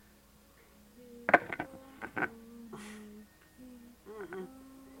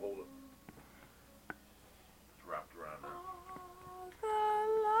 Hold it. It's wrapped around there.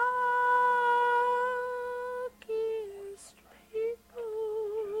 Luckiest people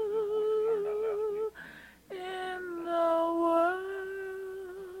in the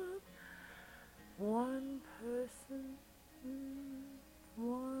world. One person,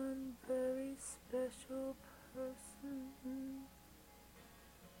 one very special person.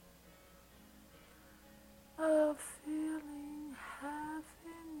 A feeling half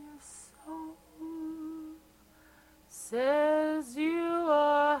in your soul says you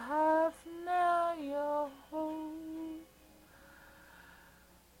are half now your whole.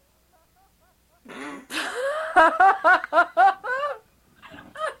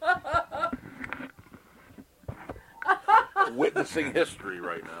 Witnessing history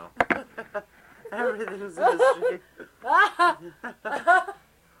right now. Everything's a mystery.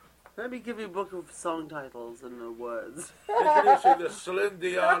 Let me give you a book of song titles and the words. Introducing the Celine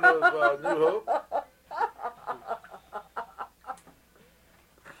Dion of New Hope.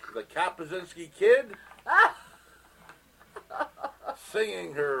 The Kapuzinski Kid.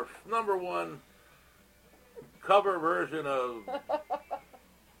 singing her #1 cover version of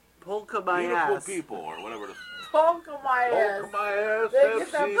Polka My Beautiful Ass. People or whatever the Polka my ass. Polka My Ass. They have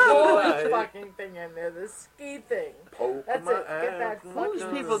get that seen Polish the light. fucking thing in there, the ski thing. Polka That's my it. Get that ass. Polish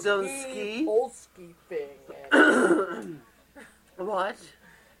fucking people don't ski. Polski thing in. What?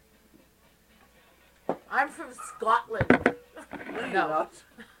 I'm from Scotland. No, you're No. not.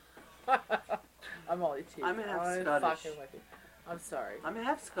 I'm only teasing. I'm half only Scottish. fucking with you. I'm sorry. I'm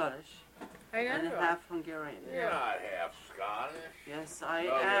half Scottish I know and you are. half Hungarian. You're not half Scottish. Yes, I Oh,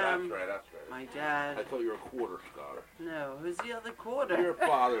 yeah, am. that's right, that's right. My I dad. thought you were a quarter Scottish. No, who's the other quarter? Your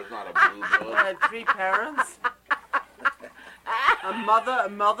father's not a blue I blood. had 3 parents. A mother,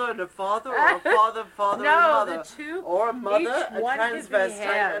 and a father, or a father, and No, mother. the two. Or a mother, each a one could be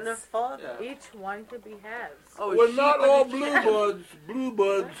transvestite, and a halves. father. Yeah. Each one could be halves. Oh, We're sheep not and a all chicken. blue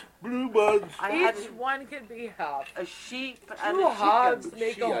buds. I had Each one could be half. a sheep and Two a halves chicken.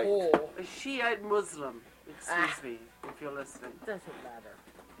 make a Shiite. whole. A Shiite Muslim. Excuse me, if you're listening. Doesn't matter.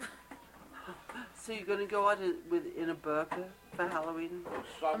 So you're going to go out in a burqa for Halloween?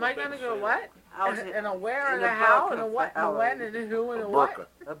 Am I gonna go what? Out And a where in and a a how burqa and a for what and a when Halloween. and a who and A a what? burqa.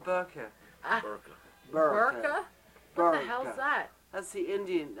 A burqa. Burqa. Burqa? What the Burqa. hell's that? That's the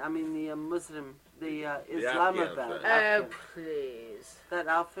Indian, the Muslim, the Afghan Islamabad. thing. Oh, Afghan. please. That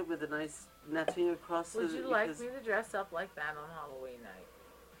outfit with the nice netting across Would it. you like because- me to dress up like that on Halloween night?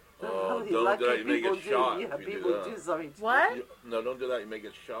 Oh, You don't like do that. it, You may people get do. shot. Yeah, if you people do do that. something. to What? No, don't do that. You may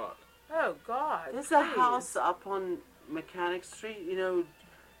get shot. Oh, God. There's a please. house up on Mechanic Street. You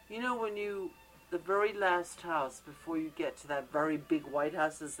know when the very last house before you get to that very big white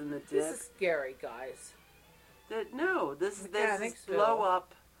house is in the This dip. is scary, guys. No, there's this Mechanicsville. blow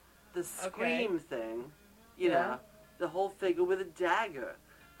up, the scream thing. You Yeah. know, the whole figure with a dagger.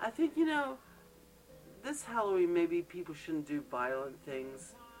 I think this Halloween maybe people shouldn't do violent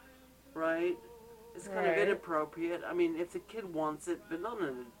things, right? It's kind of Right. inappropriate. I mean, if the kid wants it, but not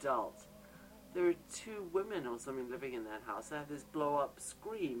an adult. There are 2 women or something living in that house. They have this blow up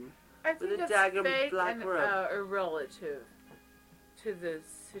scream. I think With a it's dagger fake black and robe. irrelative to the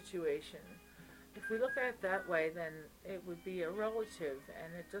situation. If we look at it that way, then it would be a relative,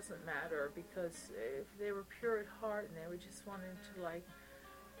 and it doesn't matter, because if they were pure at heart and they were just wanting to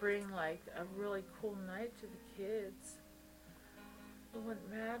bring a really cool night to the kids, it wouldn't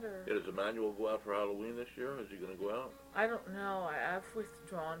matter. Yeah, does Emmanuel go out for Halloween this year? Is he going to go out? I don't know. I've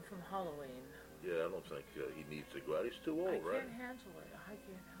withdrawn from Halloween. Yeah, I don't think he needs to go out. He's too old, I right? can't handle it. I can't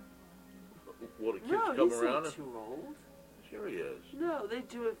handle it. Well, the kids No, come he's around. not too old. Sure he is. No, they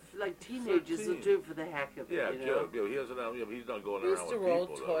do it like teenagers will 13. do it for the heck of it. Yeah, you know? Joe. He hasn't. He's not going We around used to with roll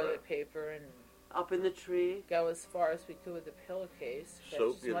people. toilet though, right? paper and Up in the tree. go as far as we could with the pillowcase. Catch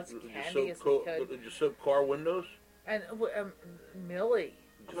Soap. as much Did you candy as we soap could. Did you soap car windows? And Millie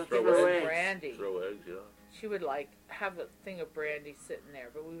Just About throw throw was eggs. eggs. brandy. Throw eggs. Yeah. She would have a thing of brandy sitting there,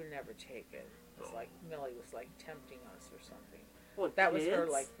 but we would never take it. It was Oh. like Millie was tempting us or something. What, That was her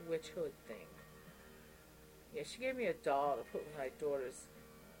kids? witch hood thing. Yeah, she gave me a doll to put in my daughter's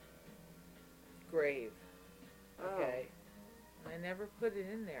grave. Oh. Okay. And I never put it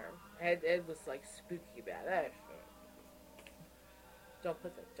in there. Ed was spooky about it. Don't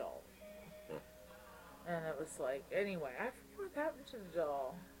put that doll. And it was anyway, I forget what happened to the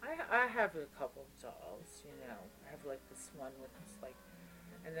doll. I have a couple of dolls, I have this one with this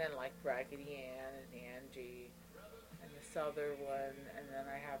and then Raggedy Ann and Angie and this other one, and then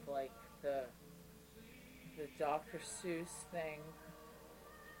I have the Dr. Seuss thing.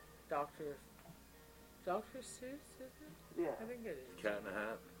 Dr. Seuss, is it? Yeah. I think it is. Cat in the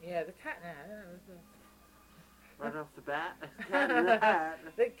Hat. Yeah, the cat in the hat. Right off the bat. Cat in the hat.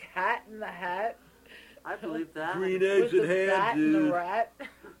 The cat in the hat. I believe that. Green eggs With and the ham, bat and the dude. rat.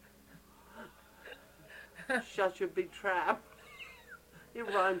 Shut your big trap. It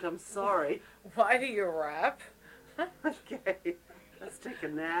rhymed, I'm sorry. Why do you rap? Okay. Let's take a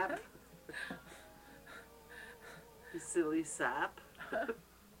nap. You silly sap.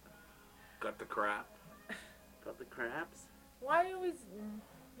 Got the crap. Got the craps. Why you're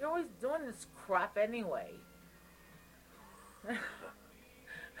always doing this crap anyway? She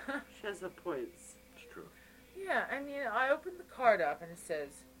has her points. It's true. Yeah, and I opened the card up and it says,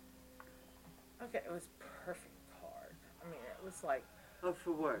 okay, it was perfect card. I mean, it was Oh,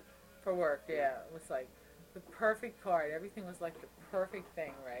 for work. for work, yeah. It was the perfect card. Everything was the perfect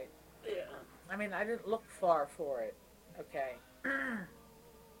thing, right? Yeah. I mean, I didn't look far for it. Okay.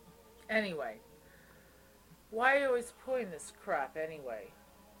 Anyway, why are you always pulling this crap anyway?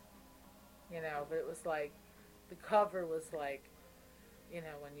 But it was the cover was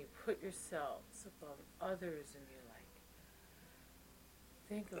when you put yourselves above others and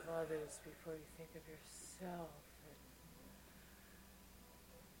think of others before you think of yourself.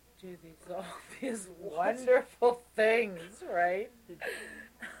 And do all these wonderful things, right?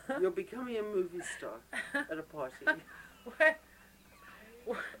 You're becoming a movie star at a party.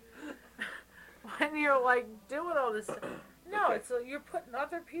 when you're like doing all this stuff. No, Okay. it's you're putting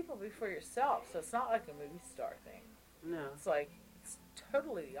other people before yourself, so it's not like a movie star thing. No. It's like, it's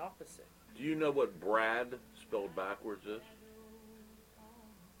totally the opposite. Do you know what Brad spelled backwards is?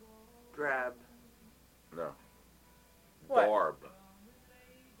 Drab. No. What? Darb.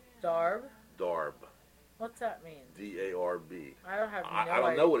 Darb? Darb. What's that mean? D-A-R-B. I don't have no I don't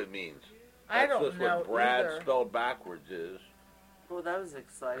idea. know what it means. I That's don't just know what Brad either. spelled backwards is. Well, that was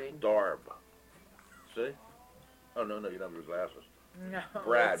exciting. Darb. See? Oh, no, you don't have your glasses. No,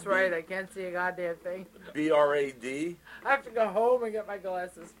 Brad, that's right. I can't see a goddamn thing. B-R-A-D? I have to go home and get my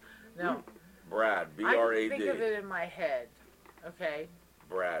glasses. No. Brad, I can B-R-A-D. think of it in my head. Okay?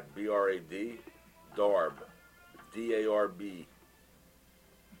 Brad, B-R-A-D. Darb, D-A-R-B.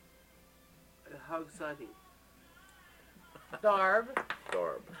 How exciting. Darb.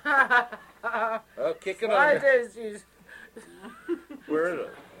 Darb. Oh, kick it Slide on. those juice. Where is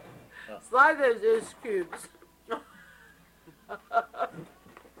it? Slide those juice cubes.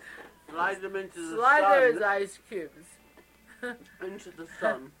 Slide them into the Slide sun. those ice cubes. Into the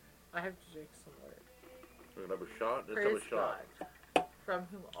sun. I have to drink some water. We're going to have a shot? Let's Praise have a shot. God, from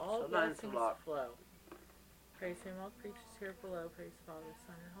whom all Sometimes blessings a lot. flow. Praise Him, all creatures here below. Praise Father,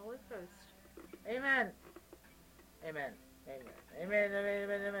 Son, and Holy Ghost. Amen. Amen. Amen. Amen. Amen.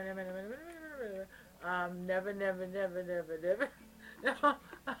 Amen. Amen. Amen. Amen. Amen. Amen. Never, never, never, never, never. No.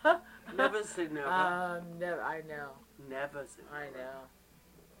 Never say never. Never. I know. Never say I never.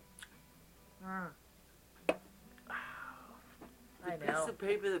 know. I The know. piece of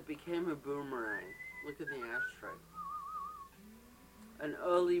paper that became a boomerang. Look in the ashtray. An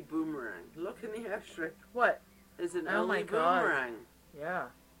early boomerang. Look in the ashtray. What? There's an Oh my early God. boomerang. Yeah.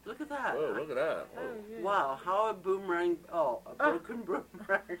 Look at that. Whoa, look at that. Oh, Whoa. yeah. Wow, how a boomerang... Oh, a broken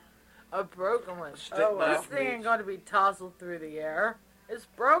boomerang. A broken one. Stick Oh, well, this knife thing ain't means- going to be tousled through the air. It's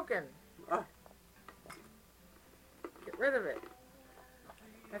broken. Oh. Get rid of it.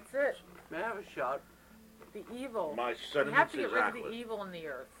 That's it. May I have a shot? The evil. My You have sentiments to get rid of exactly. the evil in the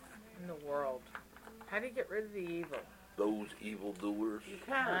earth, in the world. How do you get rid of the evil? Those evildoers. You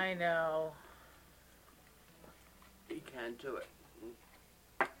can. I know. You can do it.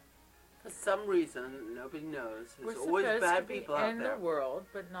 For some reason, nobody knows. We're There's always supposed bad to be people out in there. the world,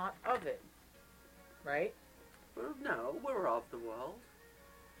 but not of it. Right? No, we're of the world.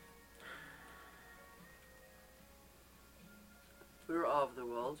 We're of the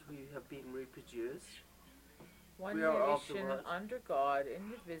world. We have been reproduced. One We are of the nation world. under God,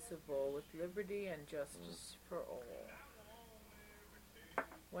 indivisible, with liberty and justice for all.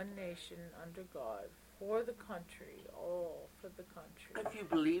 One nation under God, for the country, all for the country. If you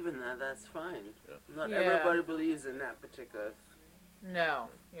believe in that, that's fine. Yeah. Not Yeah. everybody believes in that particular... No,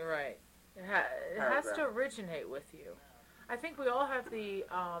 you're right. It has to originate with you. I think we all have the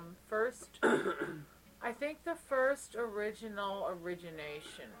first... I think the first original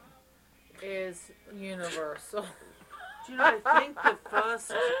origination is universal. Do you know, I think the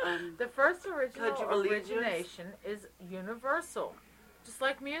first... The first original Pledge of Allegiance? origination is universal. Just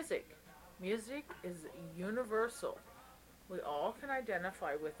like music. Music is universal. We all can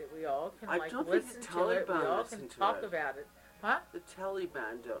identify with it. We all can I like don't think the listen to it. We Taliban all listen can to talk it. about it. Huh? The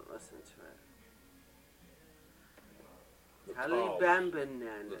Taliban don't listen to it. The Taliban Talbs.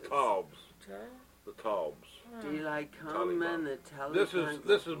 bananas. The Talbs. The Talbs. Daylight come Taliban. and the Taliban...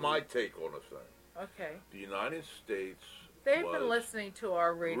 This is my take on the thing. Okay. The United States They've was been listening to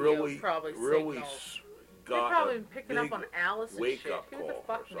our radio really, probably really signals. got They've probably a been picking up big on Alice and wake shit. up Who call the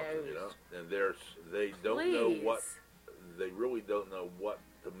fuck or something, knows? you know. And they don't Please. know what they really don't know what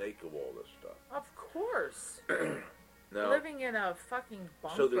to make of all this stuff. Of course. Now, Living in a fucking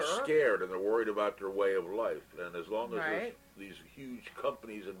bunker. so they're scared and they're worried about their way of life. And as long as there's Right. these huge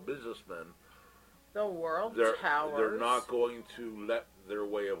companies and businessmen, The world they're towers. not going to let their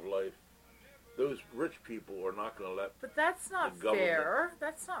way of life. Those rich people are not going to let. But that's not the government. fair.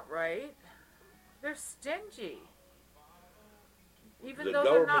 That's not right. They're stingy. Even The though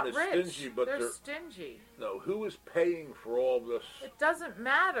they're not government is rich, stingy, but they're they're- stingy. No, who is paying for all this? It doesn't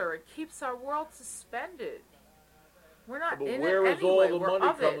matter. It keeps our world suspended. We're not But in where it is all anyway. the We're money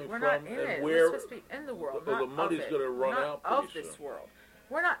of it. coming We're not from, in and it. where- We're supposed to be in the world, Well, not the money's of it. gonna run We're out not of pretty this soon. world.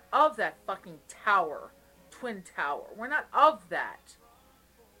 We're not of that fucking tower, twin tower. We're not of that.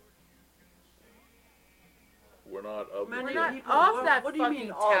 We're not of Many We're the not people- of that what do you fucking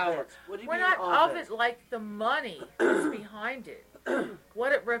mean of tower. it? What do you We're mean not of of it like the money is behind it.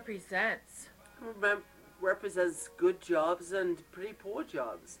 what it represents. Represents good jobs and pretty poor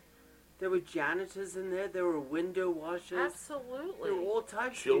jobs. There were janitors in there. There were window washers. Absolutely. There were all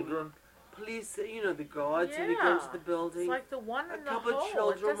types of Children. police, the guards Yeah. when you go into the building. It's like the one in A the couple of hole.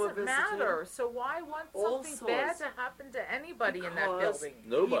 It children were doesn't visiting. matter. So why want All something bad sorts. to happen to anybody in that Because building?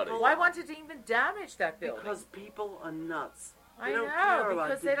 Nobody. people- Why want it to even damage that building? Because people are nuts. I They don't know, care about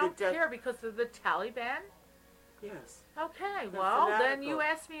because the- they the don't death- care because of the Taliban. Yes. Okay, They're well, then fanatical. you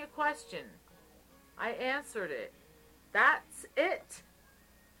asked me a question. I answered it. That's it.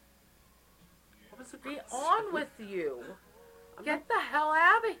 What was the Be question? on with you. I'm Get the hell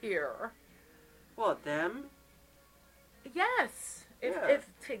out of here. What, them? Yes. Yeah.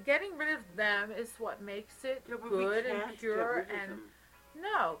 Getting rid of them is what makes it Yeah, but good we and can't pure get rid of and them.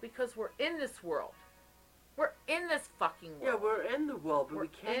 no, because we're in this world. We're in this fucking Yeah, world. we're in the world, but We're we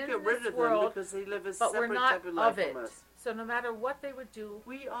can't in get rid this of them world, because they live a but we're separate not type of life of it. from us. So no matter what they would do,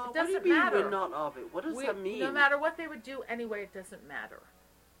 We are. It What do you doesn't mean matter. we're not of it? What does that mean? no matter what they would do anyway, it doesn't matter.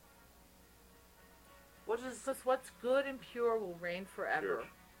 What is? Because what's good and pure will reign forever. Sure.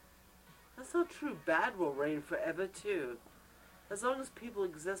 That's not true. Bad will reign forever too. As long as people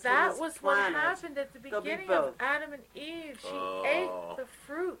exist That on this was planet. what happened at the they'll be beginning of both. Adam and Eve. She Oh. ate the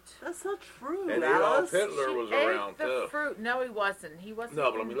fruit. That's not true, And Alice. Adolf Hitler She was ate around the too. fruit. No, he wasn't. He wasn't.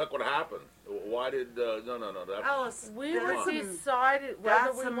 No, but I mean, look what happened. Why did no? That, Alice, We that's were a- decided whether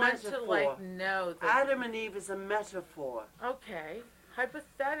that's we a went to metaphor. know that. Adam and Eve is a metaphor. Okay,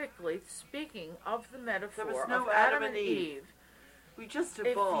 hypothetically speaking of the metaphor There was no of Adam Adam and and Eve, We just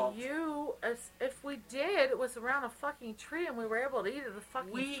evolved. if we did, it was around a fucking tree and we were able to eat of the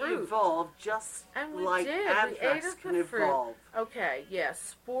fucking We fruit. evolved just And we like did. We ate anthrax of can the fruit. evolve. Okay, yeah,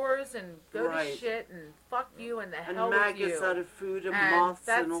 spores and go to Right. shit and fuck you and the And hell with maggots you. out of food and, And moths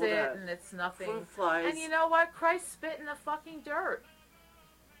that's and all it, that. and it's nothing. Fruit flies. And you know what? Christ spit in the fucking dirt.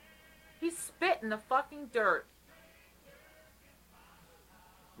 He spit in the fucking dirt.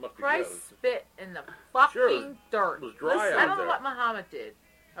 must be Christ good. spit in the fucking Sure, dirt. It was dry Listen, I out don't know there. what Muhammad did.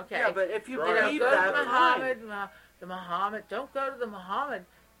 Okay. Yeah, but if you Right. You know, believe go to that, fine. the Muhammad. Don't go to the Muhammad.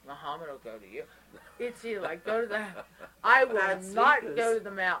 Muhammad will go to you. It's either like go to the. I will Bad not sleepers. go to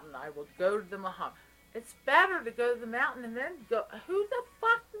the mountain. I will go to the Muhammad. It's better to go to the mountain and then go. Who the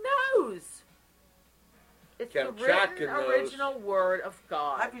fuck knows? It's the Kamchatka written knows. original word of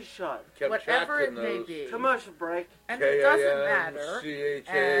God. Have you shot? Whatever it Kamchatka may knows. be. Commercial break. And it doesn't matter.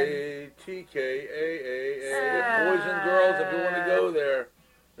 Kamchatka. Boys and girls, if you want to go there,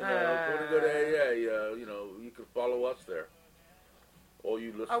 if you want to go to AA, you can follow us there. All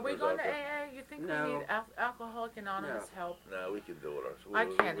you listeners Are we going out to there. AA? You think No. we need Alcoholic Anonymous No. help? No, we can do it ourselves. I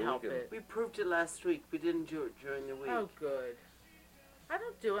can't help it. We proved it last week. We didn't do it during the week. Oh, good. I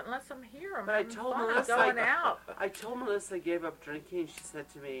don't do it unless I'm here. I'm But I having told fun. I'm Melissa going out. I told Melissa I gave up drinking, and she said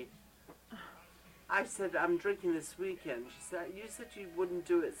to me, I said, I'm drinking this weekend. She said, you said you wouldn't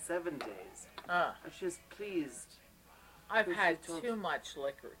do it 7 days. And she was pleased. I've Because had you told- too much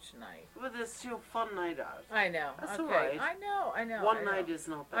liquor tonight. Well, there's still a fun night out. I know. That's okay. all right. I know. I know. One I know. night is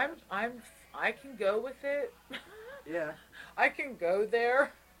not bad. I can go with it. Yeah. I can go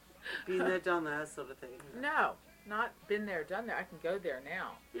there. Been there, done that sort of thing. No, not been there, done there. I can go there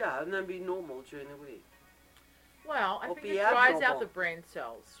now. Yeah, and then be normal during the week. Well, I Or think be it dries out abnormal. the brain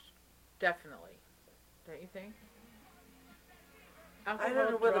cells. Definitely. Don't you think? don't know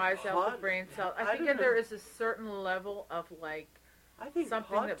Alcohol whether dries out the pot- brain cells. I I think don't that there know. is a certain level of like I think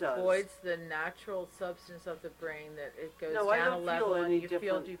something pot that does. voids the natural substance of the brain, that it goes No, I down a don't level feel and any you feel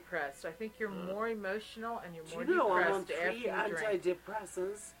different. depressed. I think you're more emotional and you're Do more you know I'm on depressed after 3 you drink.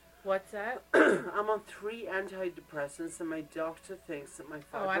 antidepressants? What's that? I'm on 3 antidepressants, and my doctor thinks that my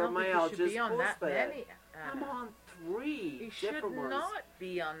Oh, I don't think you fibromyalgia should is be on caused that by that. many. I'm on 3 You should different ones. not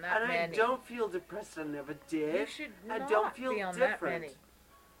be on that And many. I don't feel depressed. I never did. You should I not don't feel be on different. that many.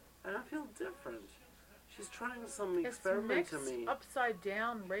 I don't feel different. She's trying some It's experiment mixed on me. upside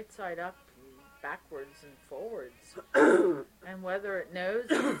down, right side up, backwards and forwards. And whether it knows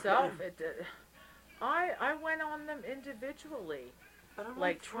itself, I went on them individually, But I'm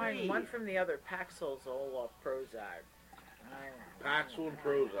like on trying 3. one from the other. Paxilzol, Prozac. Paxil and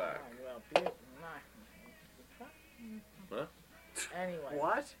Prozac. Huh? Anyway.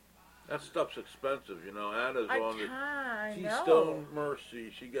 What? That stuff's expensive, you know. Anna's on the I know. Keystone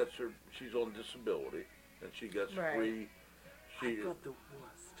Mercy. She's on disability, and she gets Right. free. I got the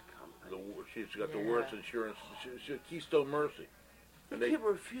worst company. She's got the Yeah. worst insurance. She's Keystone Mercy. They And they, keep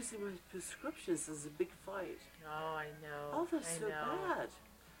refusing my prescriptions. There's a big fight. Oh, I know. Oh, that's I so know. bad.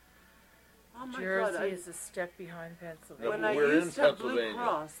 Oh my Jersey God! is a step behind Pennsylvania. No, When but I we're in used to have Blue Pennsylvania.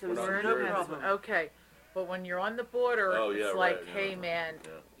 Cross, there was We're not We're in Jersey. no Pennsylvania. problem. Okay. But when you're on the border, Oh, yeah, it's like, right, hey, yeah. man, Yeah.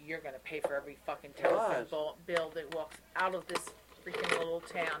 you're going to pay for every fucking telephone bill that walks out of this freaking little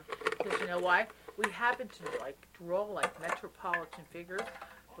town. Because you know why? We happen to, like, draw like metropolitan figures,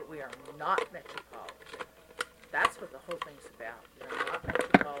 but we are not metropolitan. That's what the whole thing's about. We're not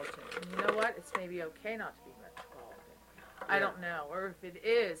metropolitan. And you know what? It's maybe okay not to be metropolitan. I don't know. Or if it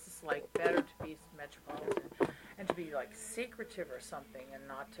is, it's like better to be metropolitan and to be like secretive or something and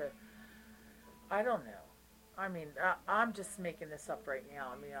not to, I don't know. I mean, I'm just making this up right now.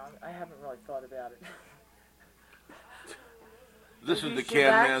 I mean, I haven't really thought about it. This is the should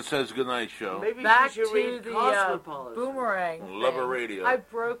Can back- Man Says Goodnight show. Maybe Back you should to read the Cosmopolitan. boomerang Lover thing. Radio. I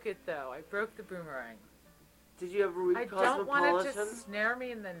broke it, though. I broke the boomerang. Did you ever read I don't want Cosmopolitan? it to snare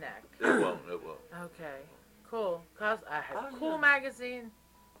me in the neck. It won't. It won't. Okay, cool. Cause I had Oh, Cool yeah. magazine.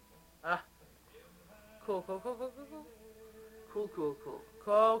 Cool, cool, cool, cool, cool, cool. Cool, cool, cool.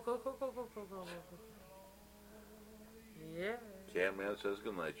 Cool, cool, cool, cool, cool, cool, cool. Yeah. Can Man Says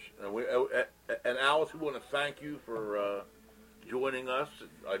Goodnight. And Alice, we want to thank you for joining us.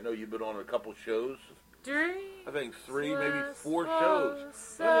 I know you've been on a couple shows. I think 3, maybe 4 shows. Let me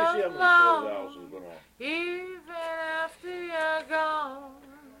see how many shows Alice has been on. Even after you're gone,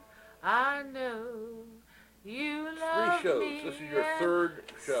 I know you love 3 shows. me. This is your 3rd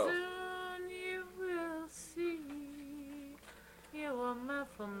show. Soon you will see you were meant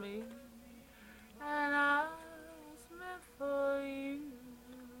for me, and I was meant for you.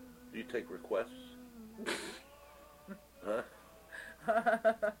 Do you take requests? Huh?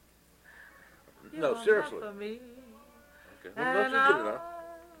 You No, were seriously. meant for me, Okay. Well, and that's I good enough.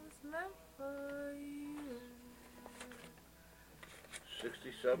 was meant for you.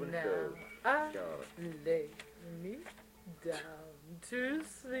 67 Now shows. I Count it. lay me down to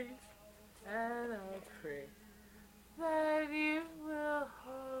sleep, and I pray that you will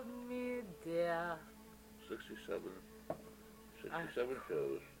hold me dear. 67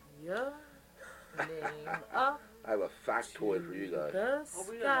 shows. Your name up I have a factoid for you guys. the Are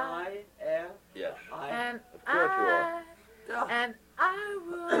we an sky, Yes. and Of course you are. and I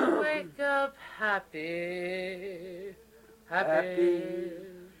will wake up happy.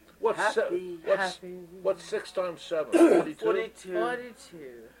 What's Happy. what's 6 times 7? 42? 42.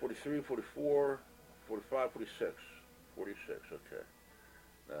 42. 43, 44, 45, 46. 46, okay.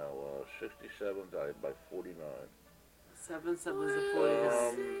 Now, 67 divided by 49. 7 is a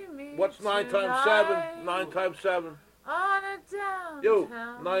 49. See me What's 9 times 7? tonight 9 times 7. On a downtown Yo,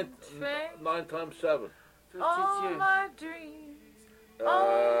 9 train. times 7. All 52. my dreams.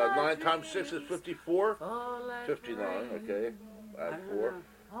 9 times 6 is 54. fall like 59, rain. okay. Add I don't 4.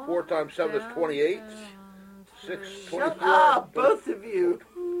 On 4 times 7 is 28. 6, Shut 24. up, both of you.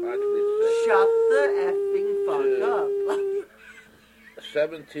 Actually, Shut the effing fuck up.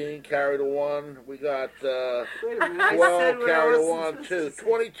 17, carry the 1. We got Wait a minute, I 12, said what I carry the wasn't 1, supposed 2. to say.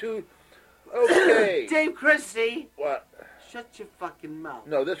 22. Okay. Dave Christie, What? shut your fucking mouth.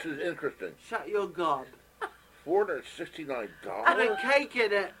 No, this is interesting. Shut your gob. $469. And a cake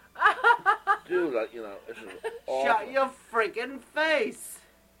in it. Dude, this is awful. Shut your friggin' face.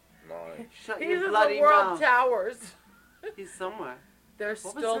 9. Shut These your are bloody the World mouth. Towers. He's somewhere. They're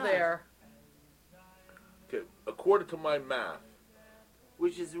What was still that? there. Okay, according to my math,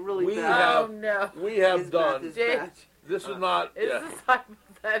 Which is really We bad. have- Oh no. we have His math done. is Jake. bad. This is not. Is Yeah. this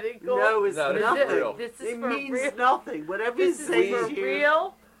hypothetical? No, it's No, this is nothing. real. This is It for means real. nothing. Whatever This you is say for here.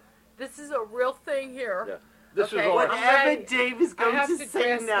 real. This is a real thing here. Yeah. This Okay, is our. what- Whatever ready. Dave is I going have to to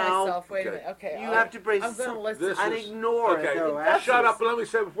say brace now, myself. Wait a Okay. minute. Okay. you all have right. to brace I'm going to yourself listen. This and is- ignore Okay, it. Though, shut after. up and let me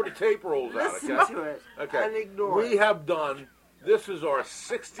say it before the tape rolls out. Listen Okay. to it Okay. and ignore We it. have done. This is our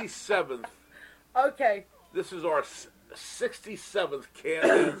 67th. Okay. This is our 67th Can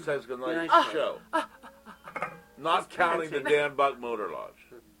Man Says Goodnight Nice. show. Not counting the Dan Buck Motor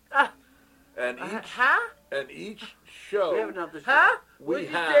Lodge. And each We have show, another show. Huh? We What did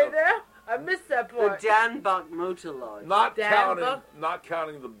you have- say there? I missed that The part. Dan Buck Motor Lodge. not Dan Buck?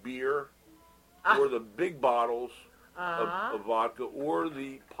 counting the beer Ah. or the big bottles Uh-huh. of vodka or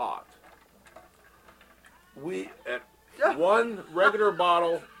the pot. We at one regular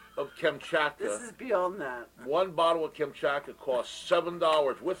bottle of Kamchatka. This is beyond that. One bottle of Kamchatka costs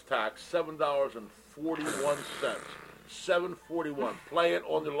 $7 with tax, $7.41. $7.41. Play it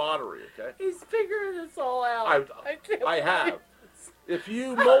on the lottery, okay? He's figuring this all out. can't I have. believe- If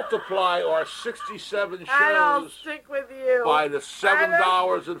you multiply our 67 And I'll shows stick with you. by the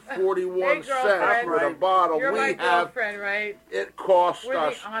 $7.41 Hey, girlfriend. for the bottle, You're my we have girlfriend, right? it cost We're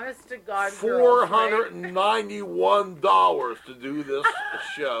us the honest to God girls, right? $491 to do this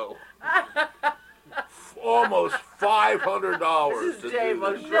show. almost $500. This is to Dave do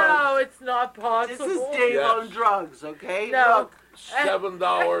on this. drugs. No, it's not possible. This is Dave Yes. on drugs, okay? No. Look,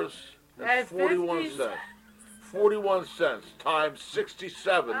 $7.41. 41 cents times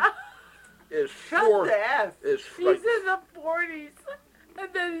 67 is shut four. the F. Is He's like in the 40s. And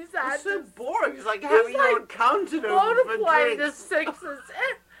then he's had It's so to boring. It's like having like your accountant over for multiply the drinks. sixes.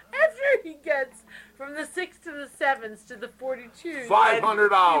 After he gets from the 6 to the 7s to the 42s, $500, he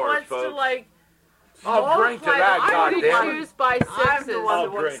wants folks. to like I'll drink to that, multiply the goddammit. 42s by I'm the 6s. one I'll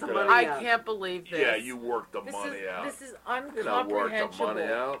that wants drink the to money that. I out. can't believe this. Yeah, you work the This money is, out. This is You don't work the money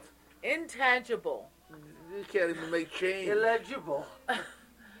incomprehensible. out. Intangible. You can't even make change. Illegible.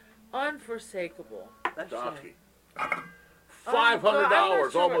 Unforsakable. That's Donkey. right.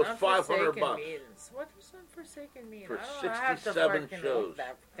 $500, almost $500 $500. bucks. What does unforsaken mean? For I don't know. I have to 67 frickin' shows. look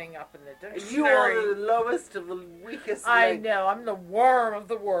that thing up in the You dictionary. are the lowest of the weakest. I link. know. I'm the worm of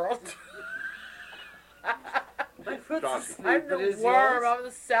the world. My foot's Donkey. asleep, I'm but the is worm. yours? I'm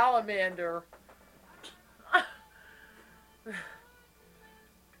the salamander.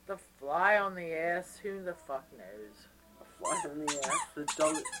 The fly on the ass. Who the fuck knows? Fly on the ass of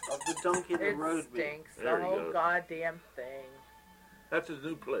the donkey that It rode me. stinks. There The he whole goes. goddamn thing. That's his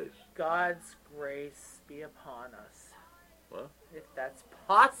new place. God's grace be upon us. What? If that's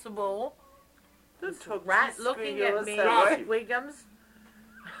possible. Don't This talk rat to looking Squeaky at me, that way. Wiggums.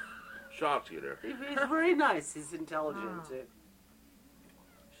 Shocks you there. He's very nice. He's intelligent too.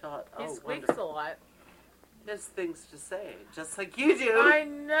 Shot. He Oh, squeaks wonderful. a lot. He has things to say, just like you do. I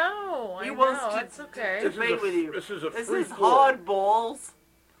know. He I wants know. to It's okay. This debate is with you. This is a This free is forum. hard balls.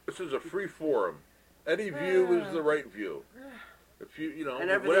 This is a free forum. Any view is the right view. If you know, And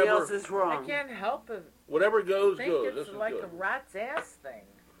everything whatever, else is I wrong. can't help it. whatever goes, I think goes. it's This is like good. a rat's ass thing.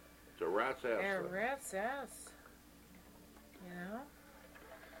 It's a rat's ass. And a thing. rat's ass. You know?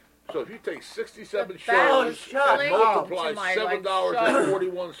 So if you take 67 The bat Oh, shows shut and up. multiply To my,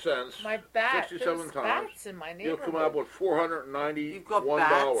 $7.41, My bat. 67 There's times, bats in my you'll neighborhood. come out with $491. You've got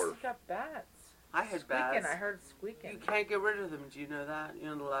bats? You've got bats. I had Squeaking. bats. I heard squeaking. You can't get rid of them. Do you know that?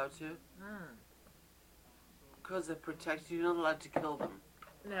 You're not allowed to. Hmm. Because they're protected. You're not allowed to kill them.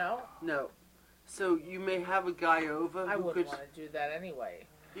 No, No. So you may have a guy over I who wouldn't could. want to do that anyway.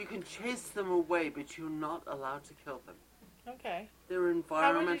 You can chase them away, but you're not allowed to kill them. Okay. They're How would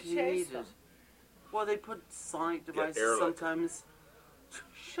environmentally you chase needed. them? Well, they put sonic devices airlick. sometimes.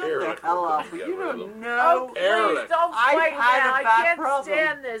 Shut Airlick the hell will up! come get You rid of don't them. Oh, know. please Airlick. don't I've fight had now. a I bad can't problem.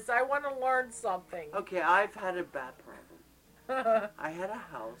 stand this. I want to learn something. Okay, I've had a bad problem. I had a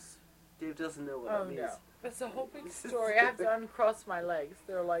house. Dave doesn't know what Oh it means. no, that's a whole big This is story. I have to uncross my legs.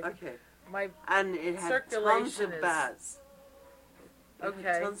 They're like Okay, my. and it had tons Circulation of is- bats. It Okay.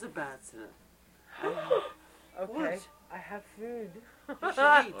 had tons of bats in it. And Okay, What? I have food. you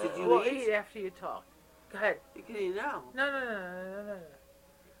should eat. Did you We'll eat? eat after you talk. Go ahead. You can eat now. No.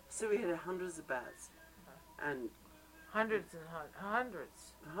 So we had hundreds of bats, and Hundreds and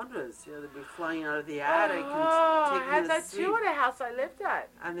hundreds. hundreds. Yeah, they'd be flying out of the attic Oh, and I taking had the that sweep, too at a house I lived at.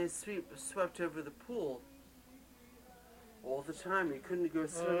 and they swept over the pool all the time. You couldn't go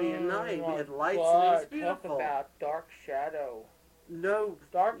swimming at night. We had lights, and it was beautiful. Talk about Dark Shadow. No,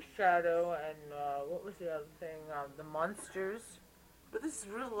 Dark Shadow and what was the other thing? The Monsters. but this is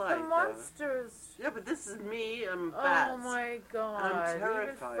real life. The though. Monsters. Yeah, but this is me and bats. Oh my God! Even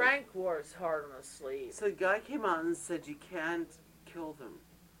terrified. Frank was hard on the sleeve. So the guy came out and said you can't kill them,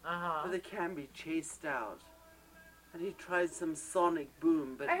 Uh but they can be chased out. And he tried some sonic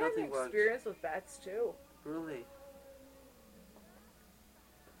boom, but I had an nothing worked. experience with bats too. Really?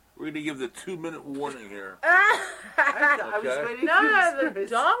 We're going to give the 2-minute warning here. I was Okay. waiting No, for the this.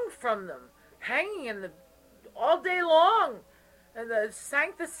 dung from them hanging in the all day long, and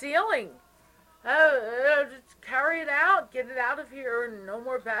sank the ceiling. Just carry it out, get it out of here, and no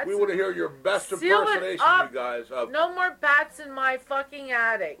more bats. We want to hear your best Seal it impersonation, up. you guys. Of No more bats in my fucking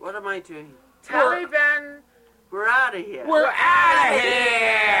attic. What am I doing? Taliban. We're out of here. We're out of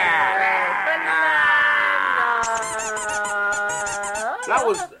here! That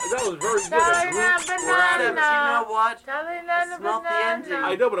was very good. Banana, We're out of Except, here. you know what? Banana, It's not the ending.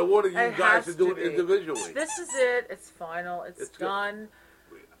 I know, but I wanted you It guys has to do to it be. individually. This is it. It's final. It's It's good. done.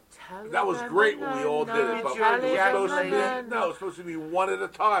 That was great when we all did it, but Did you it was supposed to ejaculate? be no, it was supposed to be one at a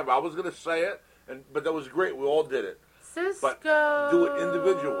time. I was going to say it, but that was great. We all did it. Cisco. do it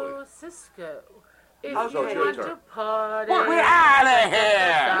individually. Cisco. If Okay. you It's your want turn. to party. We're out of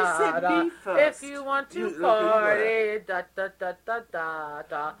here! You said me first. If you want to You- look, you party. Da da da da da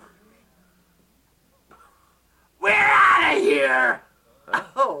da. We're out of here!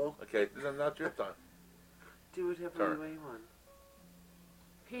 Oh. Okay, then that's your time. Do whatever Turn. way you want.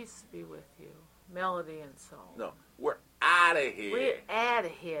 Peace be with you. Melody and song. No, we're out of here. We're out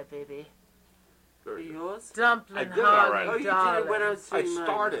of here, baby. Yours? Dumpling I did it all right. Oh, you darling. did it when I was doing mine.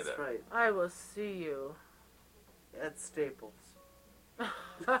 started That's it. right. I will see you. At Staples.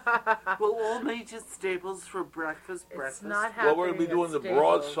 We'll all meet at Staples for breakfast. It's not Well, happening. we're going to be doing the at Staples.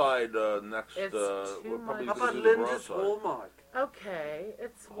 broadside next. It's We're too probably much. How going to about do the Linda's broadside. Hallmark? Okay,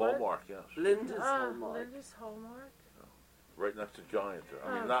 it's what? Hallmark, yes. Linda's Hallmark. Linda's Hallmark. Right next to Giant.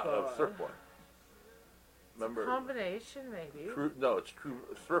 I mean, Oh, not God. Thriftway. Remember? Combination, maybe. It's True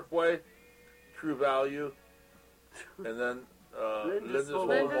Thriftway, True Value, and then Linda's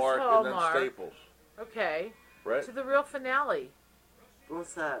Hallmark. Hallmark, and then Staples. Okay. Right? To the real finale.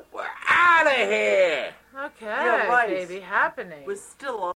 What's that? We're out of here! Okay, Yeah, right. baby, happening. We're still on.